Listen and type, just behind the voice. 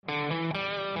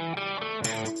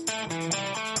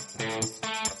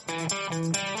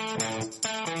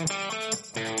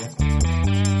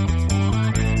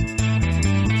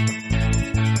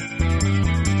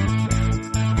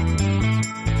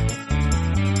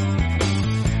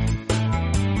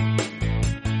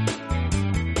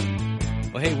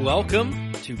Well, hey,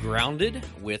 welcome to Grounded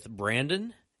with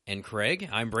Brandon and Craig.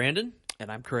 I'm Brandon.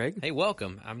 And I'm Craig. Hey,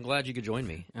 welcome. I'm glad you could join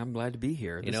me. I'm glad to be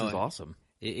here. This is awesome.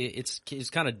 It's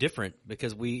kind of different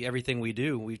because everything we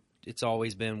do, it's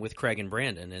always been with Craig and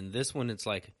Brandon, and this one it's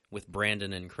like with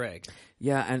Brandon and Craig.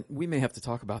 Yeah, and we may have to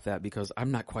talk about that because I'm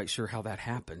not quite sure how that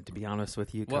happened, to be honest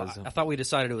with you. Well, I thought we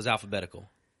decided it was alphabetical.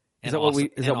 Is that what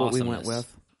we went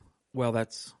with? Well,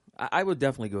 I would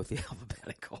definitely go with the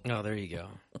alphabetical. Oh, there you go.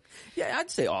 Yeah,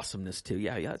 I'd say awesomeness too.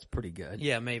 Yeah, that's pretty good.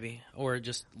 Yeah, maybe. Or it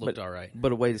just looked all right.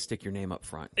 But a way to stick your name up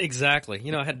front. Exactly.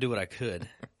 I had to do what I could.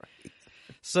 Right.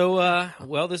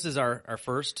 So, this is our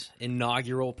first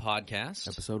inaugural podcast.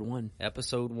 Episode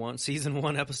 1. Season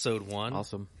 1, Episode 1.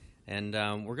 Awesome. And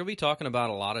we're going to be talking about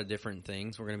a lot of different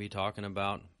things. We're going to be talking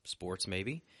about sports,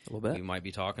 maybe. A little bit. We might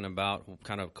be talking about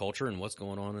kind of culture and what's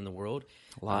going on in the world.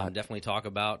 A lot. Definitely talk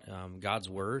about God's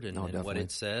Word and what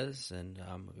it says. And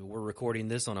we're recording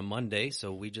this on a Monday,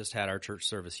 so we just had our church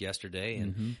service yesterday.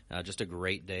 And just a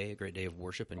great day of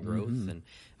worship and growth. Mm-hmm. And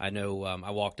I know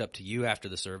I walked up to you after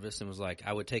the service and was like,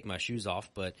 I would take my shoes off,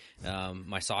 but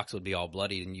my socks would be all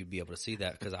bloodied and you'd be able to see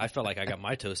that because I felt like I got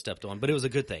my toes stepped on. But it was a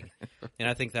good thing. And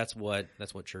I think that's what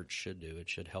church should do. It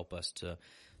should help us to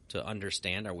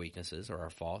understand our weaknesses or our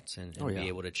faults and be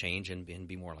able to change and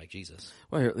be more like Jesus.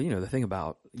 Well, the thing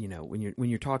about, when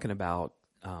you're talking about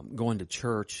going to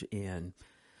church and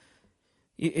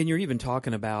you're even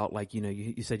talking about like,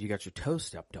 you said you got your toes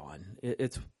stepped on.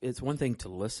 It's one thing to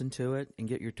listen to it and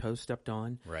get your toes stepped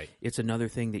on. Right. It's another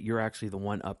thing that you're actually the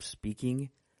one up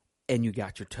speaking and you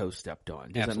got your toes stepped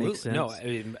on. Does Absolutely. that make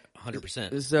sense? No,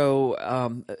 100%.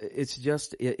 So it's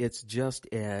just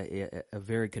a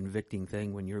very convicting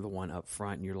thing when you're the one up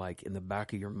front and you're like in the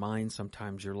back of your mind.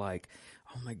 Sometimes you're like,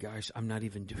 oh my gosh, I'm not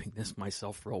even doing this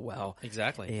myself real well.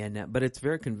 Exactly. And but it's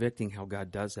very convicting how God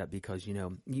does that because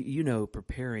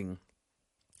preparing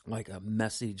like a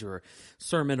message or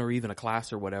sermon or even a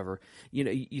class or whatever,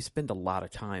 you spend a lot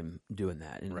of time doing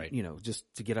that. And, right. Just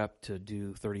to get up to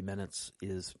do 30 minutes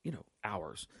is,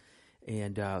 hours.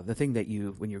 And the thing that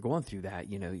when you're going through that,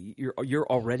 you're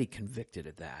already convicted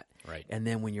at that. Right. And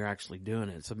then when you're actually doing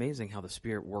it, it's amazing how the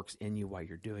Spirit works in you while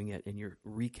you're doing it and you're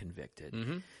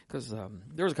reconvicted. Because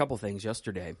there was a couple things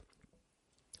yesterday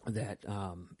that,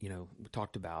 we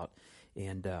talked about.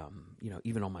 And,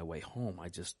 even on my way home, I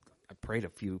prayed a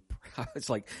few. It's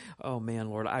like, oh man,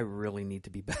 Lord, I really need to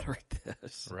be better at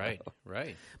this. Right.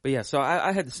 But yeah, so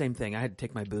I had the same thing. I had to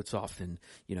take my boots off and,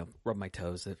 rub my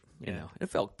toes. It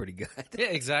felt pretty good. Yeah,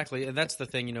 exactly. And that's the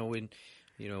thing, when,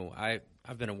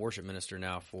 I've been a worship minister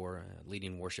now for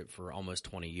leading worship for almost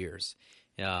 20 years.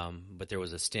 But there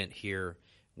was a stint here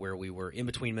where we were in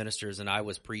between ministers and I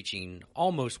was preaching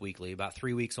almost weekly, about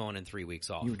 3 weeks on and 3 weeks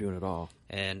off. You were doing it all.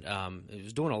 And it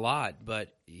was doing a lot,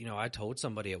 but, I told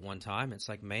somebody at one time, it's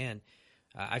like, man,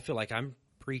 I feel like I'm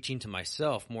preaching to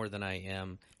myself more than I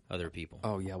am other people.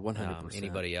 Oh, yeah, 100%.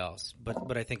 Anybody else.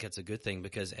 But I think that's a good thing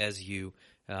because as you,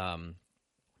 like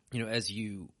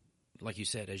you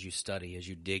said, as you study, as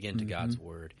you dig into God's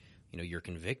Word, you're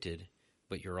convicted,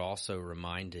 but you're also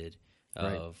reminded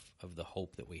of the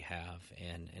hope that we have,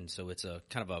 and so it's a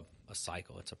kind of a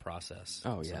cycle. It's a process.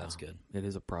 Oh yeah, so that's good. It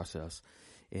is a process,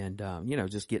 and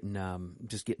just getting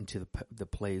to the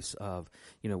place of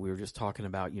we were just talking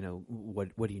about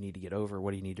what do you need to get over,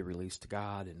 what do you need to release to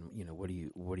God, and what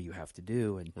do you have to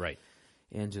do, and right.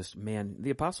 And just man, the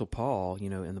Apostle Paul,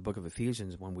 in the book of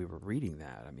Ephesians, when we were reading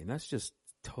that, I mean that's just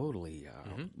totally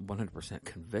 100%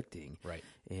 convicting, right?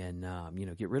 And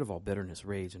get rid of all bitterness,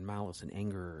 rage, and malice, and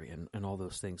anger, and all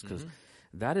those things, because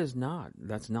that's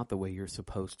not the way you're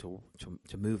supposed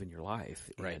to move in your life,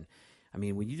 right? And I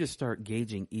mean, when you just start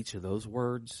gauging each of those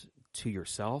words to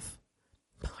yourself,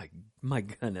 my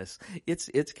goodness, it's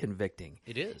convicting.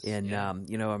 It is, and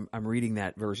I'm reading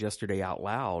that verse yesterday out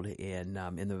loud, and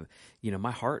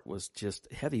my heart was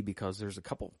just heavy because there's a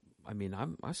couple. I mean,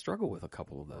 I struggle with a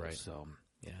couple of those, right. So.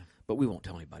 Yeah, but we won't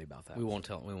tell anybody about that. We won't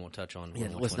touch on. Yeah,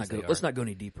 let's not go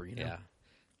any deeper.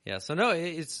 Yeah. So no,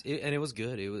 it was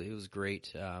good. It was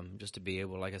great, just to be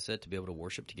able, like I said, to be able to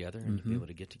worship together and to be able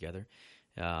to get together.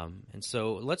 And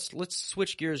so let's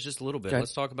switch gears just a little bit. Okay.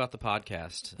 Let's talk about the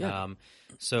podcast. Yeah.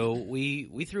 So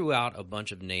we threw out a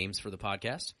bunch of names for the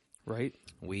podcast. Right.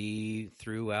 We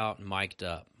threw out mic'd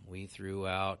up. We threw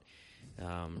out.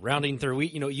 Rounding through,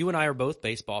 you and I are both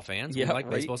baseball fans. Yeah, we like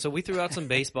right. baseball, so we threw out some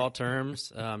baseball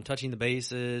terms, touching the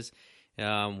bases.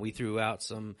 We threw out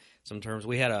some terms.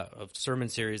 We had a sermon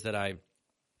series that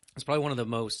it's probably one of the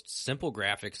most simple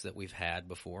graphics that we've had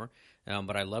before,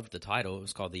 but I loved the title. It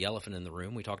was called "The Elephant in the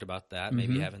Room." We talked about that,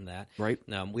 maybe having that. Right.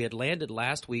 We had landed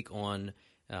last week on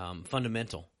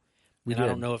fundamental. I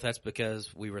don't know if that's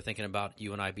because we were thinking about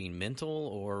you and I being mental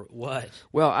or what.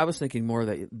 Well, I was thinking more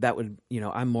that would,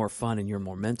 I'm more fun and you're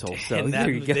more mental. So there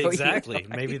you go. Exactly.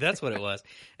 Maybe that's what it was.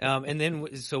 And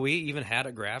then, so we even had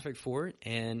a graphic for it.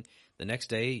 And the next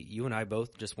day, you and I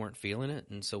both just weren't feeling it.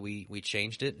 And so we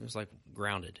changed it. It was like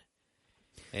grounded.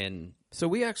 And so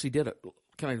we actually did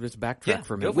can I just backtrack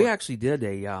for a minute? We actually did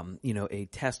a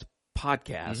test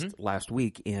podcast last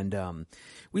week, and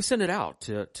we sent it out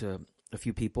to a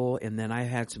few people, and then I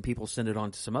had some people send it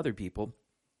on to some other people,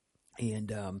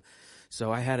 and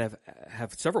so I had to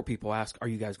have several people ask, "Are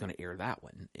you guys going to air that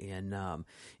one?" And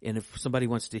if somebody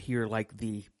wants to hear like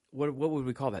the what would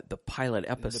we call that? The pilot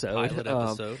episode. The pilot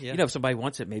episode, yeah. If somebody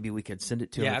wants it, maybe we could send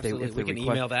it to them. Yeah, absolutely. We can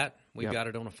email that. We've got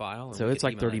it on a file. So it's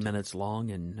like 30 minutes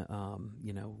long, and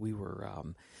we were.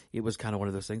 It was kind of one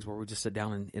of those things where we just sit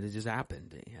down and it just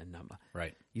happened. And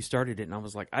right, you started it, and I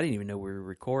was like, I didn't even know we were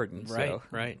recording.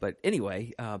 Right. But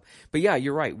anyway, but yeah,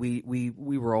 you're right. We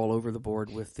were all over the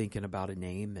board with thinking about a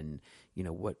name and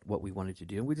what we wanted to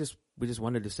do. And we just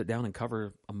wanted to sit down and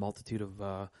cover a multitude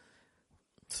of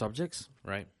subjects.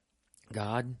 Right.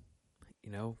 God,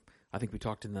 I think we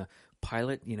talked in the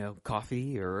pilot,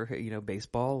 coffee or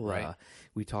baseball. Right.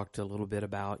 We talked a little bit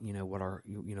about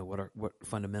what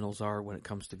fundamentals are when it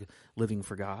comes to living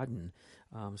for God, and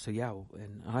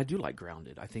and I do like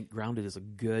Grounded. I think Grounded is a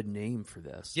good name for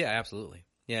this. Yeah, absolutely.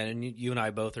 Yeah, and you and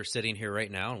I both are sitting here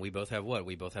right now, and we both have what?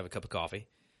 We both have a cup of coffee.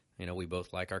 We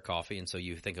both like our coffee, and so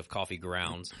you think of coffee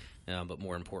grounds, but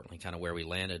more importantly, kind of where we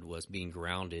landed was being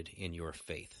grounded in your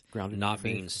faith. Grounded not in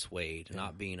your being faith. Swayed,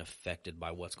 not being affected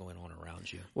by what's going on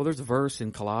around you. Well, there's a verse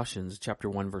in Colossians chapter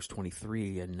 1, verse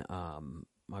 23, and I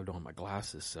don't have my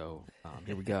glasses, so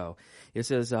here we go. It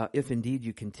says, if indeed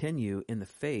you continue in the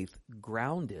faith,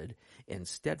 grounded and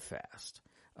steadfast,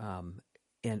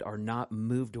 and are not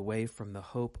moved away from the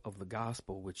hope of the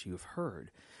gospel which you have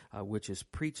heard, which is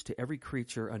preached to every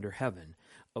creature under heaven,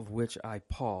 of which I,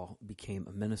 Paul, became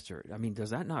a minister. I mean,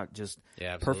 does that not just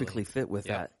perfectly fit with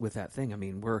that thing? I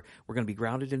mean, we're going to be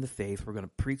grounded in the faith. We're going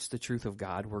to preach the truth of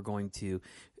God. We're going to,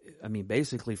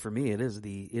 basically for me, it is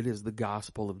the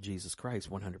gospel of Jesus Christ,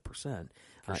 100%.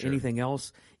 Sure. Anything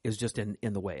else is just in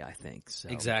the way, I think. So.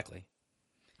 Exactly.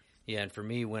 Yeah, and for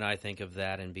me, when I think of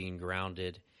that and being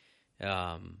grounded,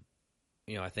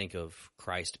 I think of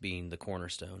Christ being the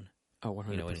cornerstone. Oh,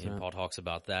 100%. And Paul talks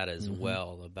about that as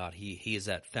well, about he is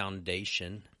that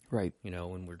foundation. Right.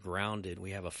 When we're grounded,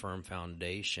 we have a firm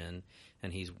foundation,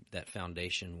 and he's that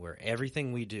foundation where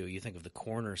everything we do, you think of the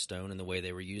cornerstone and the way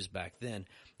they were used back then,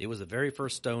 it was the very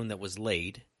first stone that was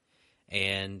laid,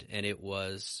 and it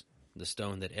was the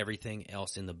stone that everything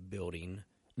else in the building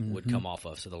would come off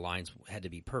of. So the lines had to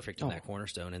be perfect in that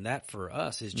cornerstone, and that for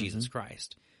us is Jesus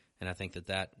Christ. And I think that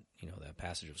that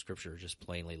passage of Scripture just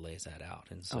plainly lays that out.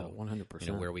 And so,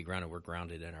 100%. Where we're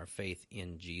grounded in our faith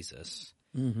in Jesus.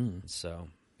 Mm-hmm. So,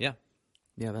 yeah.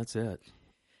 Yeah, that's it.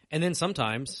 And then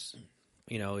sometimes,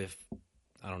 if,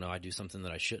 I don't know, I do something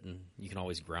that I shouldn't, you can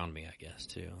always ground me, I guess,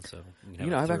 too. So,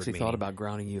 I've actually thought about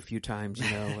grounding you a few times,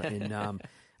 and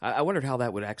I wondered how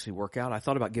that would actually work out. I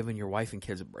thought about giving your wife and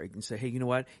kids a break and say, hey, you know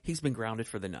what? He's been grounded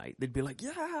for the night. They'd be like,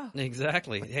 yeah.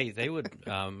 Exactly. Hey, they would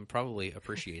probably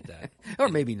appreciate that. Or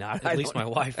maybe not. At least my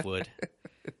wife would.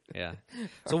 Yeah.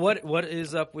 So what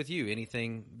is up with you?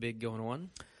 Anything big going on?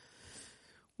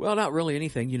 Well, not really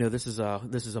anything. This is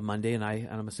a Monday, and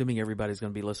I'm assuming everybody's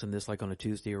going to be listening to this like on a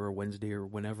Tuesday or a Wednesday or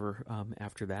whenever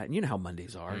after that. And you know how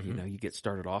Mondays are. You get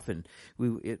started off, and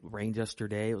it rained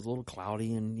yesterday. It was a little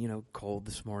cloudy and cold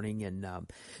this morning, and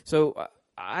so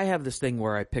I have this thing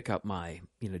where I pick up my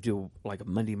do like a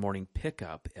Monday morning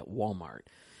pickup at Walmart.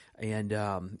 And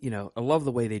I love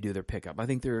the way they do their pickup. I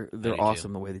think they're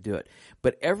awesome the way they do it.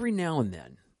 But every now and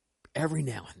then,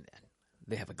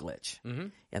 they have a glitch. Mm-hmm.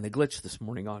 And they glitched this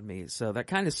morning on me. So that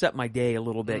kind of set my day a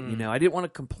little bit. I didn't want to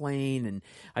complain, and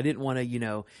I didn't want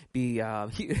to, be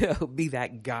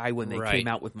that guy when they came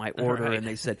out with my order and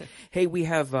they said, hey, we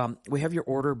have your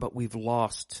order, but we've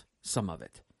lost some of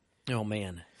it. Oh,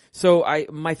 man. So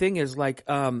my thing is like,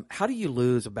 how do you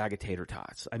lose a bag of tater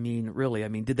tots?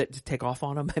 Really? Did that just take off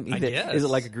on them? Is it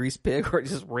like a grease pig, or it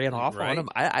just ran off on them?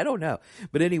 I don't know.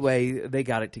 But anyway, they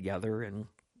got it together, and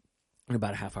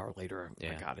about a half hour later,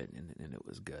 I got it, and it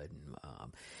was good.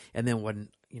 And then when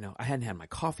I hadn't had my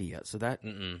coffee yet, so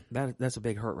that's a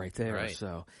big hurt right there. Right.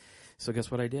 So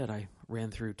guess what I did? I ran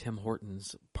through Tim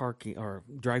Hortons parking or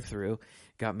drive-through,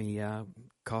 got me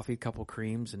coffee, a couple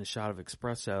creams, and a shot of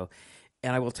espresso.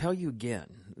 And I will tell you again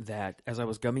that as I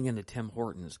was coming into Tim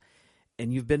Hortons,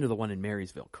 and you've been to the one in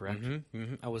Marysville, correct?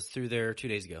 Mm-hmm. I was through there 2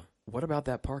 days ago. What about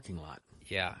that parking lot?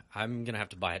 Yeah, I'm going to have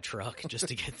to buy a truck just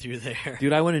to get through there.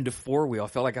 Dude, I went into 4-wheel. I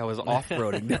felt like I was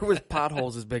off-roading. There was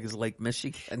potholes as big as Lake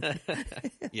Michigan.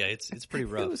 Yeah, it's pretty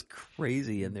rough. It was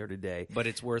crazy in there today. But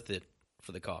it's worth it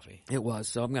for the coffee. It was.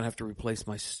 So I'm going to have to replace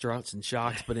my struts and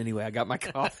shocks. But anyway, I got my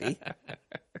coffee.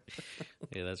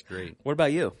 Yeah, that's great. What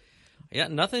about you? Yeah,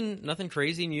 nothing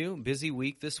crazy new. Busy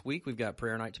week this week. We've got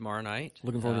prayer night tomorrow night.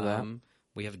 Looking forward to that.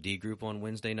 We have a D group on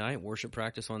Wednesday night, worship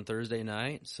practice on Thursday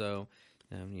night. So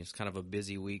it's kind of a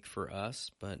busy week for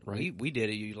us. But right. we did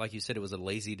it. Like you said, it was a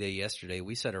lazy day yesterday.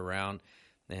 We sat around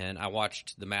and I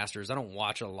watched the Masters. I don't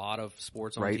watch a lot of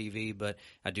sports on TV, but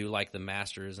I do like the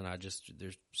Masters, and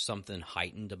there's something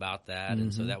heightened about that.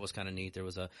 And so that was kind of neat. There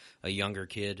was a younger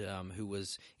kid who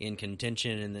was in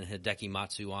contention, and then Hideki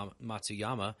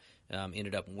Matsuyama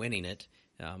ended up winning it.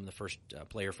 The first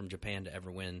player from Japan to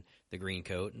ever win the green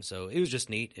coat. And so it was just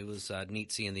neat. It was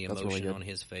neat seeing the emotion on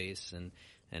his face and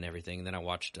everything. And then I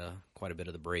watched quite a bit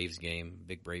of the Braves game,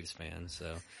 big Braves fan.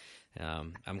 So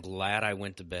I'm glad I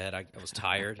went to bed. I was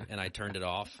tired, and I turned it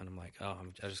off. And I'm like,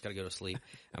 I just got to go to sleep.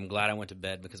 I'm glad I went to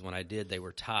bed, because when I did, they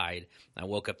were tied. I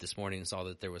woke up this morning and saw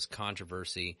that there was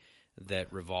controversy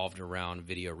that revolved around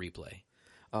video replay.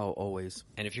 Oh, always.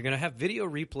 And if you're going to have video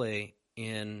replay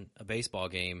in a baseball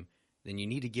game, then you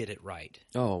need to get it right.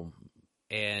 Oh,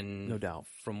 and no doubt.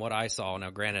 From what I saw,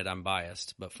 now granted I'm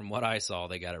biased, but from what I saw,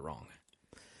 they got it wrong.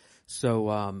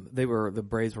 So the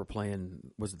Braves were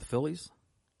playing, was it the Phillies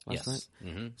last night?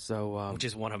 Mm-hmm. So which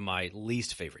is one of my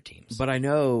least favorite teams. But I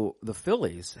know the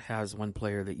Phillies has one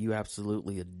player that you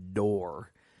absolutely adore.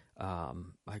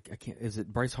 I can't. Is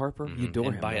it Bryce Harper? Mm-hmm. You adore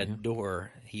and him. by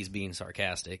adore, he's being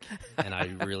sarcastic, and I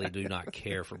really do not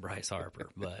care for Bryce Harper.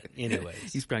 But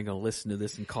anyways, he's probably going to listen to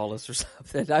this and call us or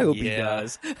something. I hope he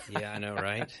does. Yeah, I know,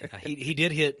 right? He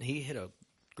hit a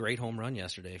great home run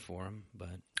yesterday for him.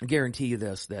 But I guarantee you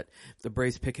this: that if the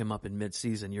Braves pick him up in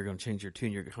mid-season, you're going to change your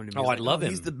tune. You're going to be I'd love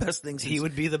him. He's the best thing. He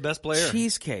would be the best player.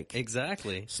 Cheesecake.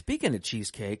 Exactly. Speaking of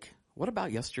cheesecake. What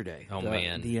about yesterday?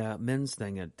 The men's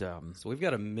thing at. So we've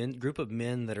got a group of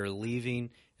men that are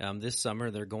leaving this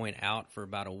summer. They're going out for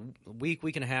about a week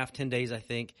and a half, 10 days, I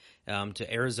think,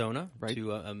 to Arizona,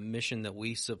 to a mission that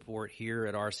we support here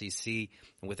at RCC,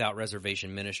 Without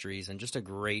Reservation Ministries, and just a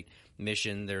great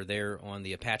mission. They're there on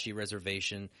the Apache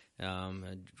Reservation,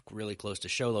 really close to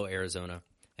Show Low, Arizona.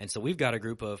 And so we've got a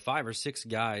group of 5 or 6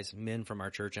 guys, men from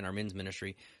our church and our men's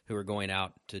ministry, who are going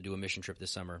out to do a mission trip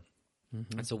this summer.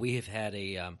 Mm-hmm. And so we have had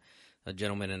a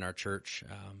gentleman in our church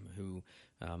who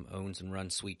owns and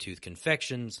runs Sweet Tooth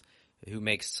Confections, who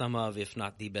makes some of, if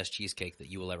not the best cheesecake that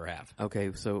you will ever have.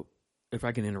 Okay, so if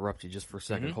I can interrupt you just for a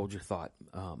second, hold your thought.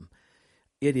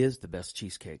 It is the best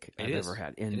cheesecake I've ever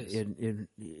had. And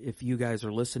if you guys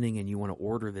are listening and you want to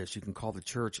order this, you can call the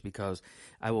church, because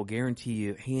I will guarantee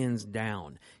you, hands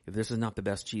down, if this is not the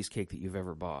best cheesecake that you've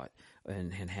ever bought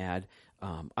and had,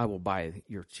 I will buy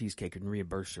your cheesecake and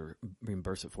reimburse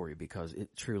it for you, because it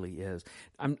truly is.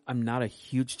 I'm not a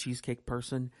huge cheesecake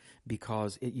person,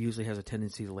 because it usually has a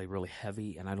tendency to lay really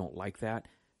heavy, and I don't like that.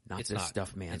 Not this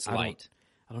stuff, man. It's light.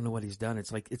 I don't know what he's done.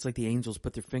 It's like the angels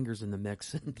put their fingers in the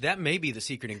mix. That may be the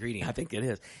secret ingredient. I think it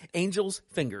is. Angels'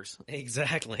 fingers.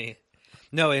 Exactly.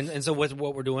 No, and so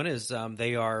what we're doing is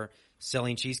they are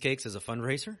selling cheesecakes as a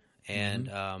fundraiser, and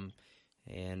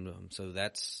so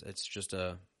it's just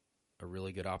a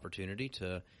really good opportunity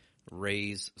to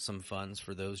raise some funds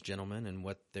for those gentlemen and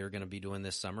what they're going to be doing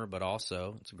this summer, but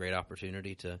also it's a great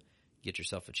opportunity to get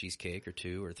yourself a cheesecake or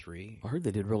 2 or 3. I heard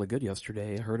they did really good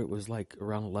yesterday. I heard it was like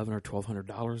around $1,100 or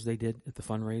 $1,200 they did at the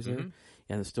fundraiser,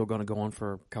 and it's still going to go on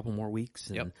for a couple more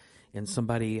weeks. And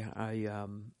somebody I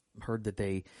heard that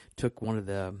they took one of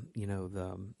the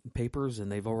the papers,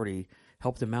 and they've already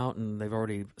helped them out, and they've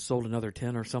already sold another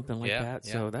 10 or something like that.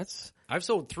 Yeah. So I've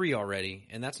sold 3 already,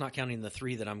 and that's not counting the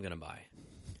 3 that I'm going to buy.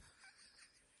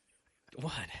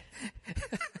 What?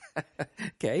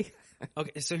 Okay.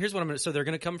 Okay, so here's what so they're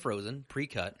going to come frozen,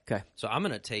 pre-cut. Okay. So I'm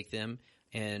going to take them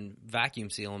and vacuum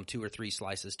seal them 2 or 3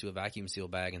 slices to a vacuum seal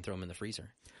bag and throw them in the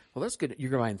freezer. Well, that's good.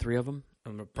 You're buying 3 of them?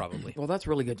 Probably. Well, that's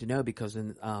really good to know, because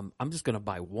then I'm just going to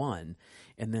buy 1.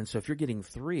 And then so if you're getting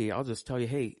 3, I'll just tell you,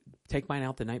 hey, take mine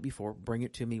out the night before. Bring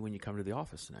it to me when you come to the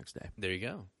office the next day. There you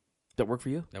go. Does that work for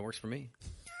you? That works for me.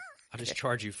 I'll just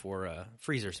charge you for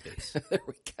freezer space. There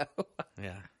we go.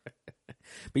 Yeah.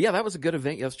 But yeah, that was a good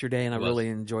event yesterday, and I really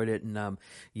enjoyed it. And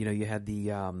you had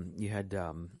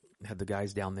the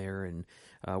guys down there and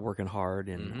working hard,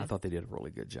 and I thought they did a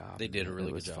really good job. They did a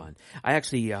really good job. It was fun. I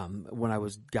actually, when I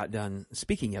got done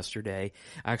speaking yesterday,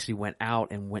 I actually went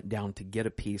out and went down to get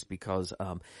a piece, because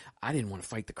I didn't want to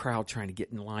fight the crowd trying to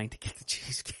get in line to get the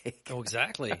cheesecake. Oh,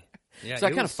 exactly. Yeah, so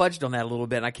I kind of fudged on that a little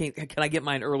bit. And can I get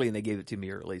mine early? And they gave it to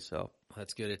me early. So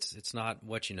that's good. It's not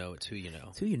what you know, it's who you know.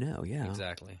 It's who you know. Yeah,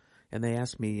 exactly. And they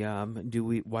asked me,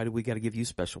 why do we got to give you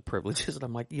special privileges? And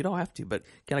I'm like, you don't have to, but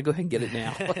can I go ahead and get it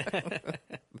now?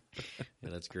 Yeah,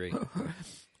 that's great.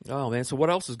 Oh man. So what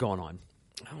else is going on?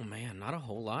 Oh man, not a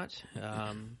whole lot.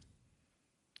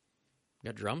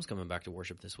 Got drums coming back to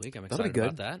worship this week. I'm excited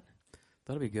about that.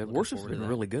 That'll be good. Worship's been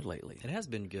really good lately. It has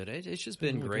been good. It's just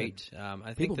been great. I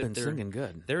think people have been singing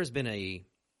good. There has been an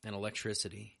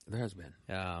electricity. There has been.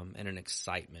 And an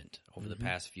excitement over the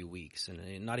past few weeks.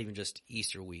 And not even just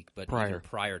Easter week, but prior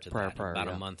to that, about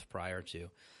a month prior to.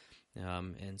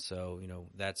 And so,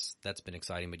 that's been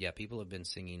exciting. But yeah, people have been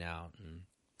singing out.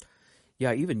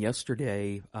 Yeah, even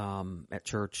yesterday at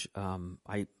church,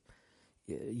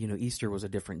 Easter was a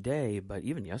different day, but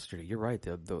even yesterday, you're right.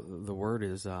 The word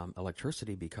is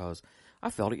electricity because I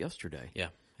felt it yesterday. Yeah,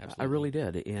 absolutely. I really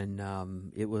did,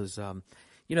 and it was.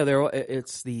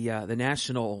 It's the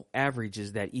national average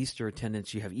is that Easter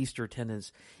attendance. You have Easter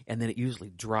attendance, and then it usually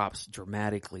drops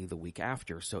dramatically the week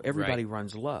after. So everybody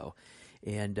runs low.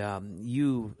 And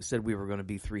you said we were going to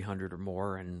be 300 or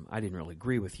more, and I didn't really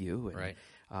agree with you. And, right.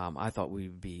 I thought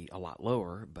we'd be a lot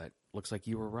lower, but looks like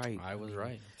you were right. I was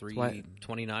right.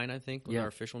 329, I think, was our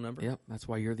official number. Yep, that's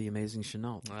why you're the amazing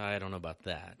Chenault. I don't know about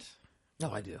that.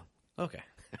 No, I do. Okay.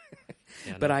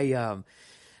 Yeah, but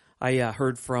I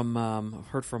heard from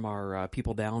our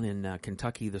people down in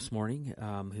Kentucky this morning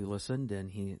who listened,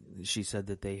 and she said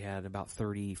that they had about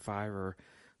 35 or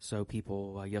so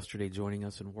people yesterday joining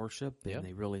us in worship, and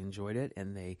they really enjoyed it,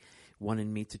 and they wanted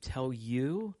me to tell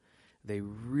you they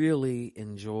really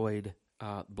enjoyed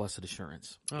Blessed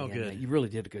Assurance. Oh, and, good. You really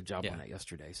did a good job on that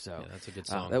yesterday. So that's a good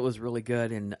song. That was really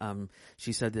good, and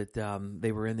she said that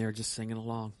they were in there just singing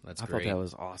along. That's I great. thought that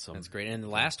was awesome. That's great.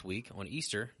 And last week on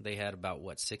Easter, they had about,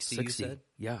 60 you said?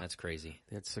 Yeah. That's crazy.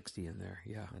 They had 60 in there.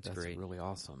 Yeah, that's great. Really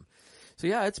awesome. So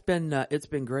yeah, it's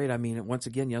been great. I mean, once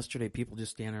again, yesterday people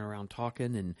just standing around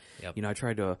talking, and I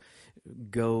tried to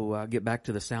go get back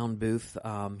to the sound booth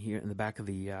here in the back of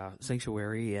the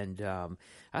sanctuary, and I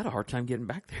had a hard time getting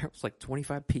back there. It was like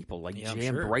 25 people,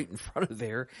 jammed right in front of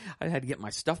there. I had to get my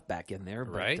stuff back in there,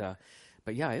 but right.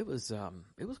 But yeah, it was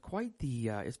quite the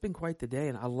it's been quite the day,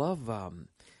 and I love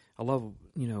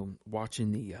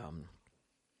watching the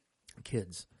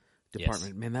kids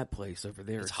department. Man, that place over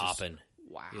there is hopping.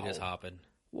 Wow. It is hopping.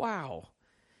 Wow.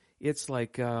 It's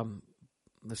like the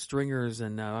stringers,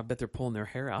 and I bet they're pulling their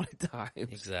hair out at times.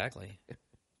 Exactly.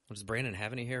 Does Brandon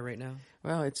have any hair right now?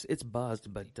 Well, it's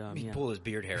buzzed, but he can pull his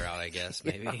beard hair out, I guess,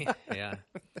 maybe. Yeah.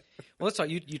 Well, let's talk.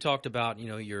 You talked about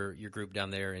your group down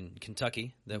there in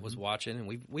Kentucky that was watching,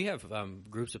 and we have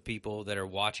groups of people that are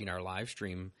watching our live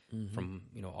stream from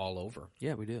all over.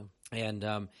 Yeah, we do.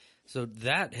 And so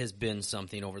that has been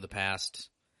something over the past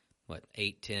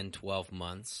 8, 10, 12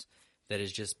 months that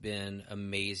has just been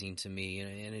amazing to me.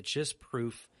 And it's just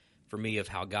proof for me of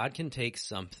how God can take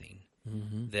something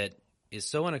that is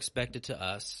so unexpected to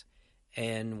us,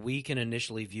 and we can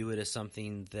initially view it as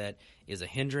something that is a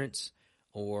hindrance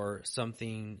or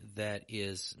something that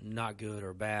is not good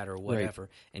or bad or whatever.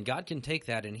 Right. And God can take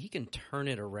that and he can turn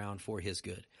it around for his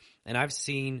good. And I've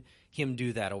seen him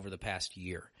do that over the past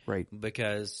year. Right.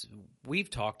 Because we've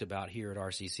talked about here at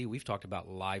RCC, we've talked about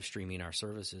live streaming our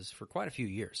services for quite a few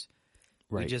years.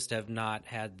 Right. We just have not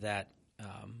had that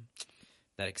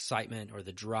excitement or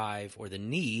the drive or the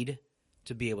need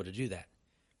to be able to do that.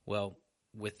 Well,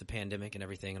 with the pandemic and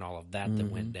everything and all of that that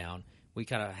went down, we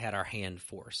kind of had our hand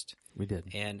forced. We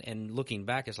did. And looking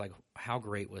back, it's like, how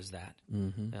great was that?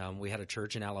 We had a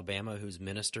church in Alabama whose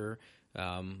minister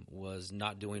was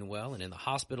not doing well and in the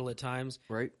hospital at times.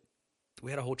 Right.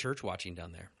 We had a whole church watching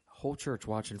down there. Whole church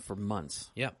watching for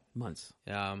months. Yeah. Months.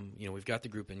 We've got the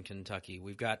group in Kentucky.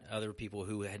 We've got other people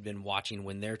who had been watching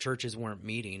when their churches weren't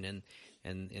meeting and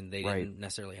they didn't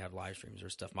necessarily have live streams or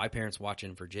stuff. My parents watch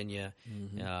in Virginia.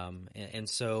 And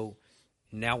so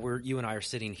now you and I are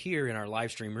sitting here in our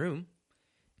live stream room,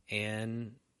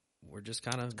 and we're just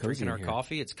kind of drinking our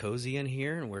coffee. It's cozy in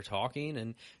here, and we're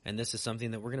talking, and this is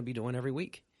something that we're going to be doing every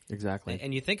week. Exactly.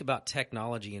 And you think about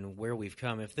technology and where we've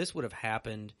come. If this would have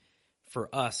happened for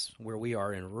us where we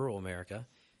are in rural America,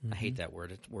 I hate that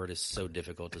word. Word is so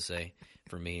difficult to say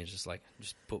for me. It's just like,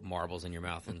 just put marbles in your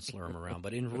mouth and slur them around.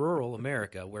 But in rural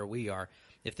America where we are,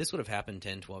 if this would have happened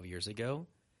 10, 12 years ago,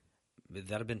 that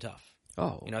would have been tough.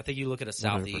 Oh, I think you look at a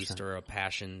Southeast 100%. Or a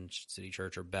Passion City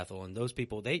Church or Bethel, and those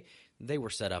people, they were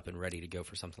set up and ready to go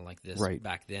for something like this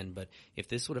back then. But if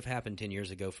this would have happened 10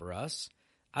 years ago for us,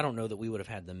 I don't know that we would have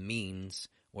had the means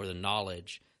or the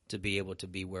knowledge to be able to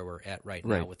be where we're at right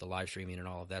now with the live streaming and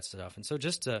all of that stuff. And so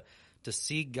just to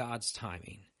see God's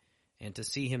timing and to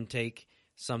see him take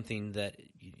something that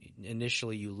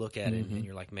initially you look at and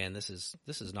you're like, man, this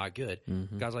is not good.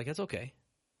 God's like, it's okay.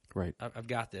 Right. I've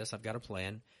got this. I've got a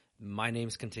plan. My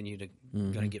name's going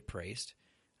to get praised.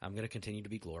 I'm going to continue to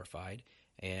be glorified,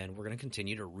 and we're going to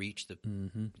continue to reach the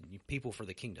people for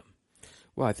the kingdom.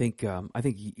 Well, I think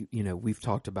we've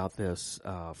talked about this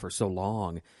for so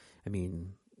long. I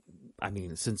mean,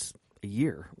 since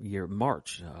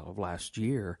March of last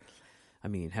year. I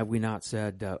mean, have we not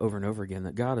said over and over again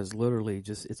that God is literally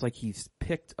it's like he's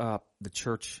picked up the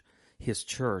church, his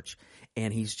church,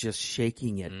 and he's just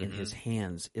shaking it in his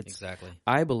hands. Exactly.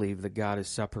 I believe that God is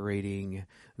separating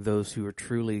those who are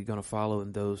truly going to follow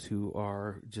and those who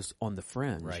are just on the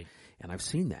fringe. Right. And I've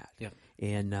seen that. Yeah.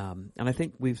 And I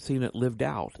think we've seen it lived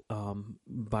out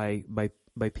by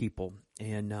people.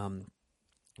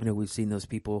 And we've seen those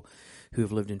people who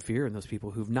have lived in fear and those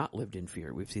people who've not lived in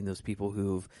fear. We've seen those people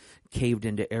who've caved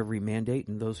into every mandate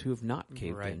and those who have not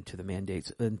caved into the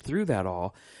mandates. And through that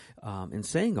all, in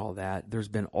saying all that, there's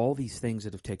been all these things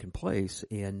that have taken place.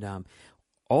 And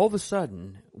all of a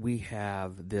sudden, we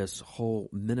have this whole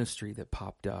ministry that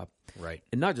popped up. Right.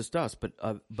 And not just us, but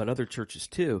other churches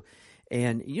too.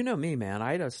 And you know me, man.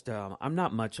 I just I'm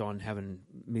not much on having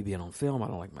me being on film. I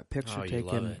don't like my picture taken.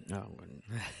 Love it. No,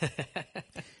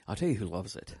 I'll tell you who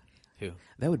loves it. Who?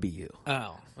 That would be you.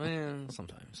 Oh, well,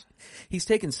 sometimes. He's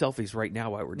taking selfies right now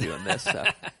while we're doing this.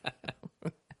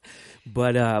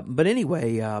 But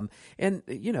anyway, and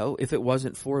if it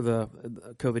wasn't for the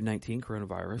COVID-19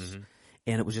 coronavirus,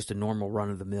 and it was just a normal run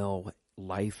of the mill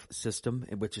life system,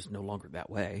 which is no longer that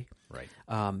way. Right.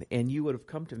 And you would have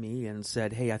come to me and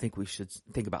said, hey, I think we should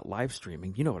think about live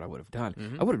streaming. You know what I would have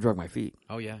done? I would have drug my feet.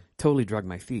 Oh, yeah. Totally drug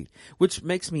my feet, which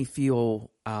makes me feel,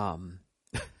 kind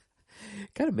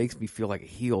of makes me feel like a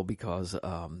heel because,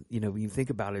 when you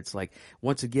think about it, it's like,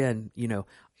 once again,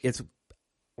 it's,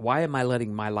 why am I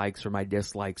letting my likes or my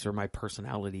dislikes or my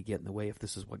personality get in the way if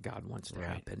this is what God wants to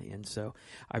happen? And so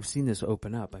I've seen this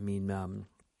open up. I mean,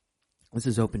 this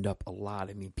has opened up a lot.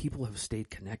 I mean, people have stayed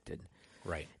connected.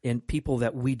 Right. And people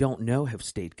that we don't know have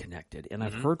stayed connected. And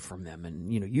I've heard from them,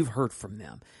 and, you've heard from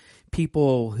them.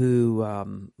 People who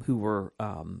were,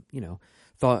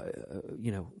 thought,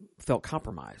 felt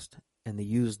compromised, and they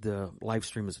used the live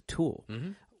stream as a tool,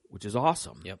 which is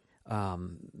awesome. Yep.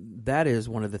 That is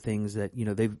one of the things that,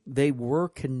 they were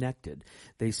connected.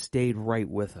 They stayed right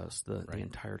with us the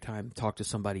entire time. Talked to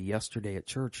somebody yesterday at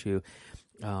church who,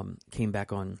 came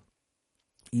back on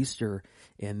Easter,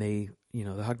 and they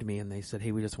hugged me and they said,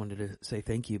 hey, we just wanted to say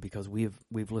thank you because we've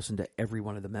listened to every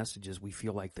one of the messages. We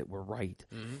feel like that we're right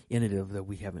in it, of that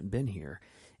we haven't been here.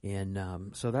 And,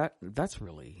 so that's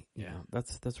really,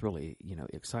 that's really,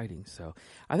 exciting. So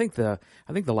I think the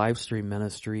live stream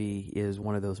ministry is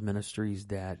one of those ministries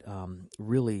that,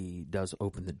 really does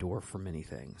open the door for many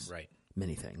things. Right.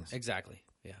 Many things. Exactly.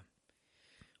 Yeah.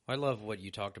 I love what you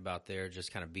talked about there,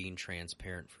 just kind of being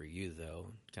transparent for you, though,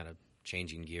 kind of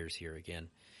changing gears here again.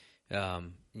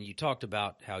 You talked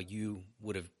about how you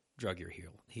would have drug your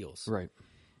heels. Right.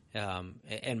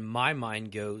 And my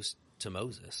mind goes to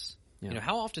Moses. Yeah.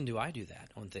 How often do I do that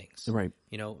on things? Right.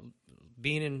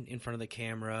 Being in front of the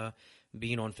camera,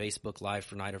 being on Facebook Live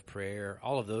for Night of Prayer,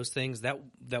 all of those things, that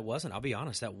wasn't, I'll be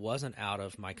honest, that wasn't out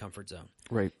of my comfort zone.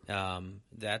 Right.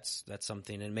 That's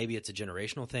something, and maybe it's a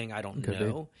generational thing, I don't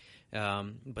know.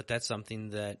 But that's something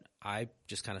that I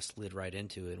just kind of slid right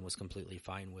into and was completely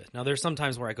fine with. Now, there's some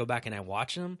times where I go back and I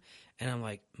watch them, and I'm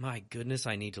like, my goodness,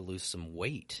 I need to lose some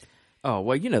weight. Oh,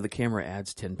 well, the camera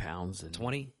adds 10 pounds. And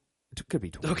 20? It could be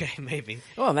 20. Okay, maybe.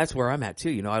 Well, and that's where I'm at,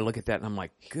 too. I look at that and I'm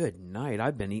like, good night.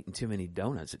 I've been eating too many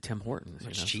donuts at Tim Hortons. Too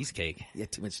much cheesecake. Yeah,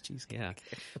 too much cheesecake. Yeah.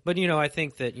 But, I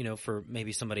think that, for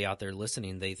maybe somebody out there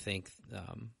listening, they think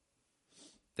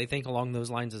along those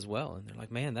lines as well. And they're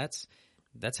like, man, that's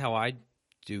how I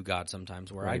do God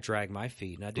sometimes, where I drag my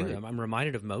feet. And I do. I'm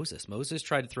reminded of Moses. Moses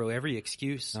tried to throw every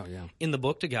excuse in the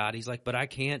book to God. He's like, but I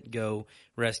can't go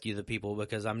rescue the people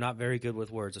because I'm not very good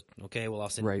with words. Okay, well,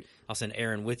 I'll send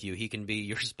Aaron with you. He can be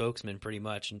your spokesman pretty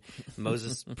much. And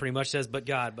Moses pretty much says, but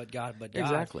God.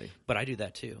 Exactly. But I do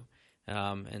that too.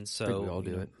 And so I think we all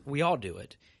do it. We all do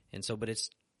it. And so, but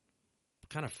it's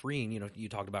kind of freeing. You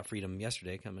talked about freedom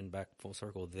yesterday, coming back full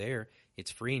circle there. It's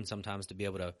freeing sometimes to be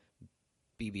able to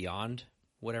be beyond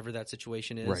whatever that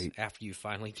situation is after you've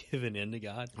finally given in to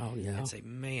God. Oh, yeah. And say,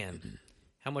 man,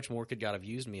 how much more could God have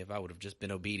used me if I would have just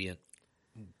been obedient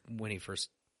when he first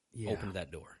opened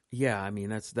that door? Yeah, I mean,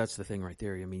 that's the thing right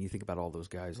there. I mean, you think about all those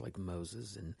guys like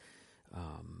Moses and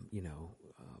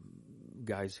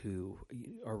guys who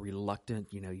are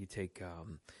reluctant. You take,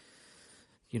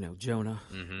 Jonah.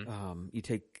 Mm-hmm. You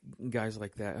take guys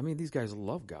like that. I mean, these guys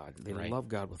love God. They Right. love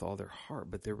God with all their heart,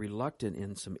 but they're reluctant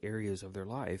in some areas of their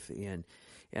life. And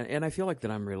I feel like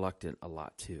that I'm reluctant a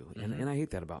lot too. Mm-hmm. And I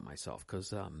hate that about myself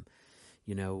because, I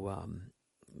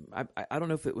don't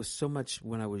know if it was so much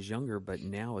when I was younger, but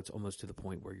now it's almost to the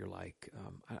point where you're like,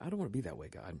 I don't want to be that way,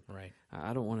 God. Right.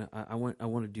 I don't want to. I want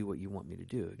to do what you want me to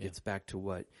do. It gets back to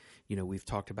what we've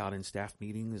talked about in staff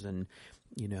meetings, and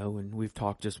and we've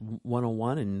talked just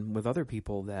one-on-one and with other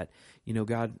people that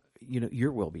God,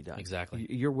 your will be done. Exactly.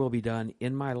 Your will be done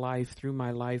in my life, through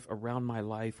my life, around my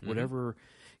life, whatever.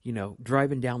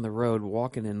 Driving down the road,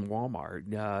 walking in Walmart,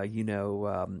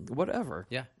 whatever.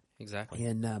 Yeah. Exactly.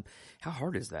 And how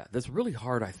hard is that? That's really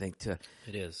hard, I think, It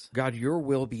is. God, your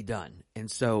will be done.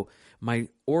 And so my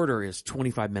order is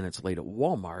 25 minutes late at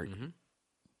Walmart. Mm-hmm.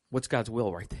 What's God's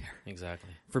will right there?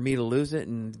 Exactly. For me to lose it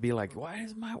and be like, why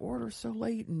is my order so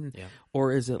late?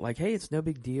 Or is it like, hey, it's no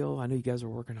big deal. I know you guys are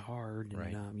working hard. And,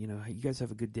 right. You guys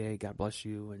have a good day. God bless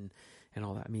you. And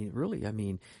all that. I mean, really,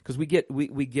 because we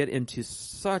get into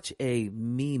such a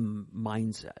meme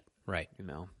mindset. Right.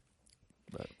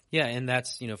 But. Yeah, and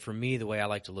that's, for me, the way I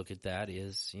like to look at that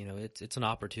is, it's an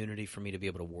opportunity for me to be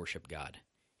able to worship God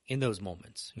in those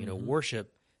moments.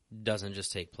 Worship doesn't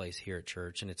just take place here at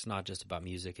church, and it's not just about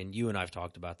music. And you and I have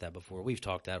talked about that before. We've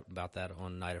talked about that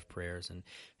on Night of Prayers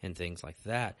and things like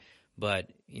that. But,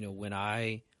 when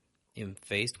I am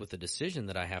faced with a decision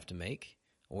that I have to make,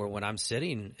 or when I'm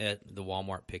sitting at the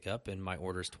Walmart pickup and my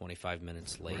order's 25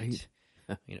 minutes late, right.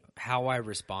 How I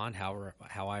respond,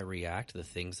 how I react, the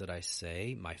things that I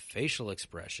say, my facial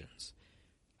expressions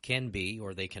can be,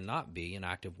 or they cannot be, an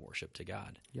act of worship to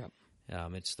God. Yep.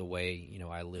 It's the way,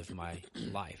 I live my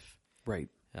life. Right.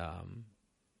 I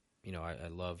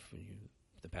love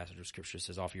the passage of Scripture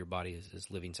says, offer your body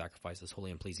as living sacrifice, as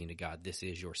holy and pleasing to God. This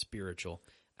is your spiritual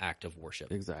act of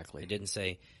worship. Exactly. It didn't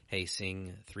say, hey,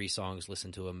 sing 3 songs,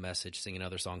 listen to a message, sing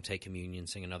another song, take communion,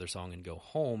 sing another song, and go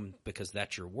home because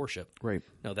that's your worship. Right.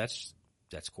 No, that's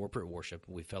corporate worship.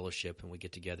 We fellowship and we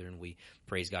get together and we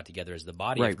praise God together as the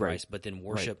body of Christ. But then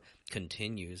worship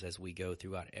continues as we go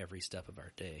throughout every step of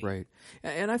our day. Right.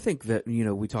 And I think that,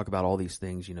 we talk about all these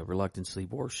things, reluctancy,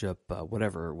 worship,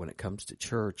 whatever, when it comes to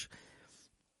church.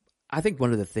 I think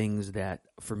one of the things that,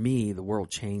 for me, the world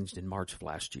changed in March of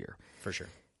last year. For sure.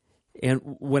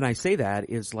 And when I say that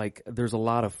is like there's a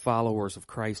lot of followers of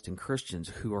Christ and Christians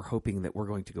who are hoping that we're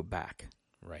going to go back.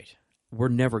 Right. We're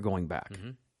never going back. Mm-hmm.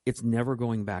 It's never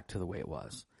going back to the way it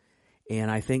was. And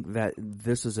I think that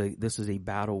this is a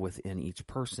battle within each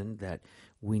person that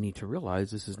we need to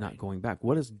realize this is not going back.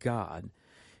 What does God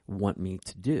want me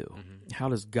to do? Mm-hmm. How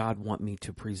does God want me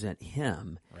to present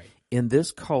Him right. in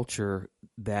this culture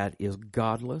that is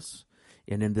godless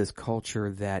and in this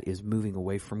culture that is moving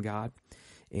away from God?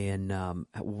 And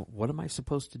what am I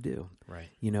supposed to do? Right.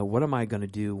 What am I going to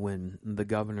do when the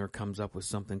governor comes up with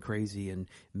something crazy and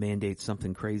mandates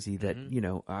something crazy that,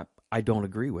 I don't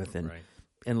agree with? And right.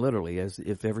 and literally, as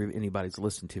if anybody's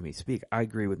listened to me speak, I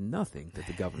agree with nothing that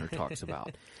the governor talks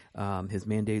about. His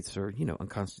mandates are,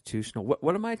 unconstitutional.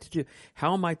 What am I to do?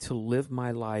 How am I to live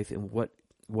my life, and what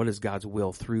is God's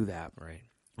will through that? Right.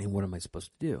 And what am I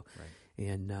supposed to do? Right.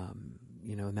 And,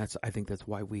 and I think that's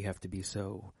why we have to be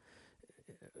so,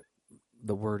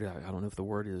 the word, I don't know if the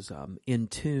word is in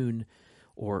tune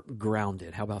or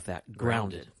grounded. How about that?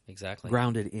 Grounded. Exactly.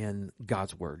 Grounded in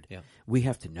God's word. Yeah. We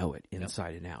have to know it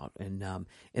inside and out. And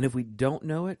if we don't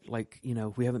know it,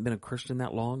 if we haven't been a Christian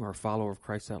that long or a follower of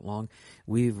Christ that long,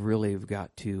 we've really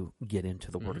got to get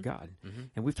into the Word of God. Mm-hmm.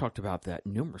 And we've talked about that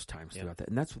numerous times throughout that.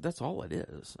 And that's all it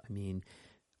is. I mean,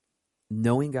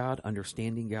 knowing God,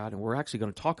 understanding God, and we're actually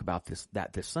going to talk about this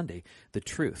Sunday, the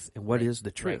truth. And what is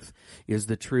the truth? Right. Is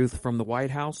the truth from the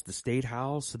White House, the State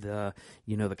House, the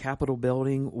Capitol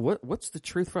building? What's the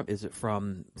truth from? Is it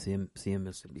from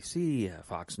CNBC,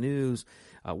 Fox News?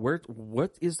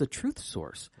 What is the truth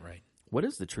source? Right. What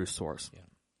is the truth source? Yeah.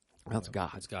 Well, it's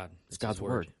God. It's God. It's God's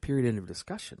word. Period. End of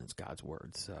discussion. It's God's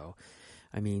word. So,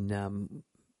 I mean,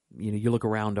 you look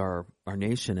around our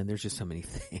nation, and there's just so many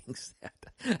things that.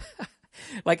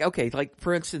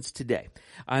 For instance, today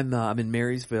I'm in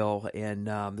Marysville, and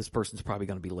this person's probably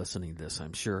going to be listening to this,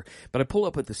 I'm sure. But I pull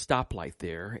up at the stoplight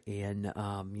there, and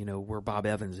where Bob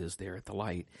Evans is there at the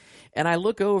light, and I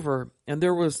look over, and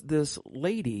there was this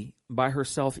lady by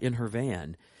herself in her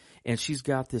van, and she's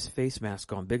got this face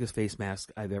mask on, biggest face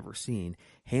mask I've ever seen,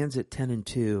 hands at 10 and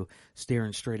 2,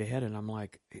 staring straight ahead, and I'm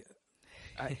like,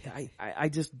 I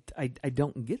just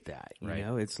don't get that. You Right.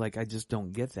 know, it's like I just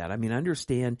don't get that. I mean, I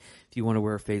understand if you want to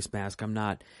wear a face mask. I'm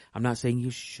not saying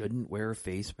you shouldn't wear a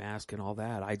face mask and all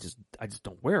that. I just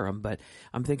don't wear them. But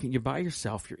I'm thinking you're by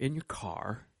yourself. You're in your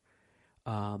car.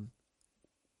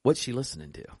 What's she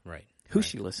listening to? Right. Who's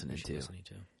she listening to?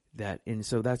 That, and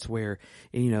so that's where,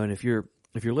 and if you're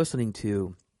listening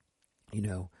to,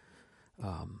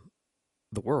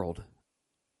 the world,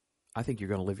 I think you're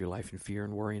going to live your life in fear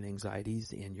and worry and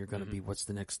anxieties, and you're going to be, what's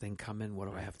the next thing coming? What